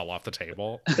 everything would fall off the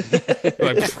table.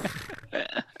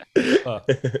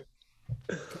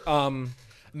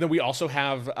 Then we also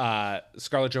have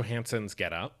Scarlett Johansson's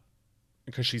Get Up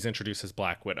because she's introduced as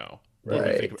Black Widow.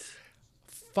 Right.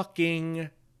 Fucking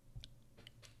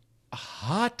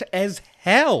hot as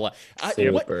hell.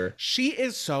 Super. She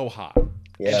is so hot.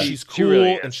 Yeah. And she's cool. She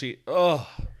really and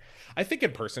I think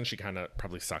in person she kind of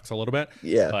probably sucks a little bit.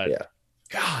 Yeah. But yeah.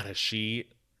 God, is she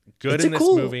good in this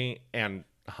movie and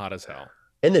hot as hell.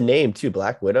 And the name too,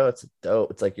 Black Widow. It's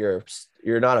dope. It's like you're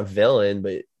not a villain,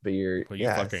 but you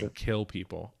fucking kill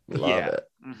people. Love it.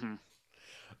 Mm-hmm.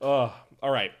 All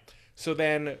right. So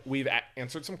then we've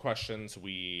answered some questions.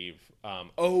 We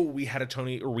had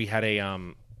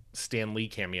a Stan Lee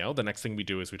cameo. The next thing we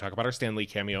do is we talk about our Stan Lee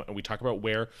cameo and we talk about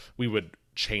where we would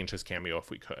change his cameo if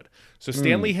we could. So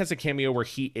Stan Lee has a cameo where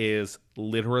he is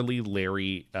literally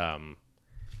Larry.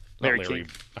 Larry King.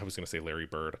 I was going to say Larry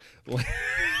Bird. Yeah,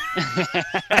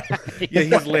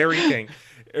 he's Larry King.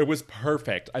 It was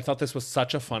perfect. I thought this was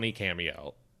such a funny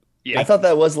cameo. Yeah, I thought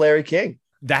that was Larry King.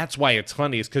 That's why it's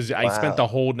funny, is because I spent the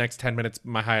whole next 10 minutes,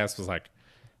 my high ass was like,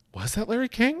 was that Larry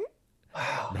King?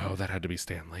 Wow. No, that had to be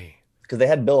Stan Lee. Because they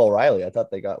had Bill O'Reilly. I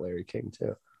thought they got Larry King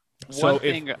too. Oh,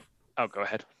 go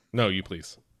ahead. No, you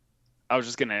please. I was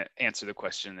just going to answer the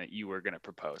question that you were going to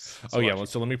propose. So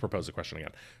let me propose a question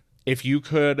again. If you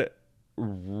could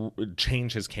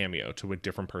change his cameo to a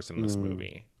different person in this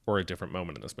movie or a different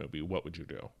moment in this movie, what would you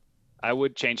do? I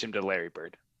would change him to Larry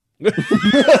Bird.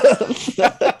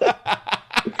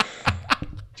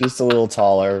 Just a little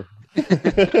taller.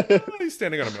 He's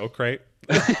standing on a milk crate.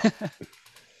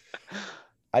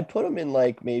 I'd put him in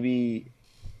like maybe,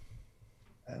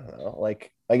 I don't know,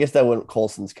 like I guess that wouldn't,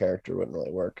 Coulson's character wouldn't really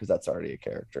work because that's already a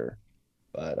character.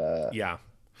 But yeah.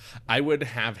 I would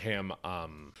have him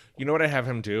you know what I'd have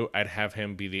him do? I'd have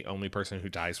him be the only person who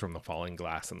dies from the falling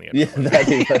glass in the end. Yeah, that'd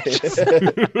be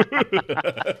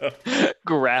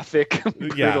graphic.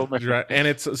 Yeah. And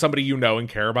it's somebody you know and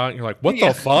care about, and you're like, what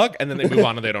the fuck? And then they move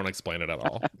on and they don't explain it at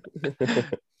all.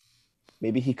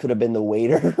 Maybe he could have been the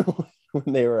waiter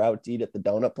when they were out to eat at the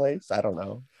donut place. I don't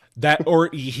know. That or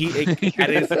that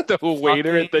is the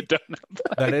waiter at the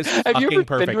donut. That is Have you fucking ever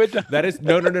perfect. been to a donut? That is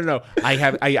no.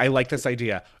 I like this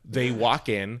idea. They walk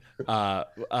in,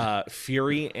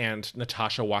 Fury and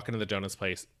Natasha walk into the donuts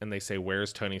place and they say,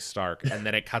 "Where's Tony Stark?" And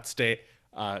then it cuts to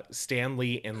Stan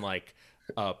Lee in like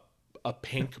a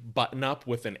pink button up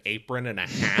with an apron and a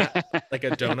hat, like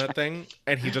a donut thing,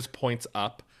 and he just points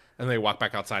up. And they walk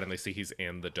back outside and they see he's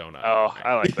in the donut. Oh,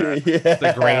 I like that.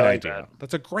 That's a great like idea. that.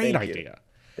 That's a great idea.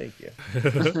 Thank you.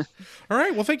 All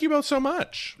right. Well, thank you both so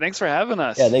much. Thanks for having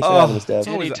us. Yeah, thanks for having us, Deb.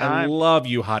 I love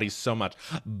you hotties so much.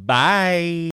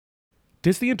 Bye.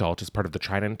 Disney Adult is part of the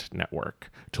Trident Network.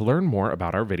 To learn more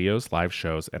about our videos, live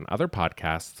shows, and other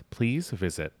podcasts, please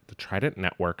visit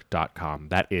thetridentnetwork.com.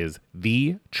 That is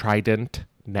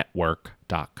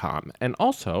thetridentnetwork.com. And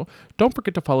also, don't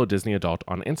forget to follow Disney Adult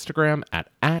on Instagram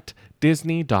at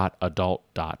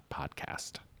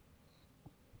disney.adult.podcast.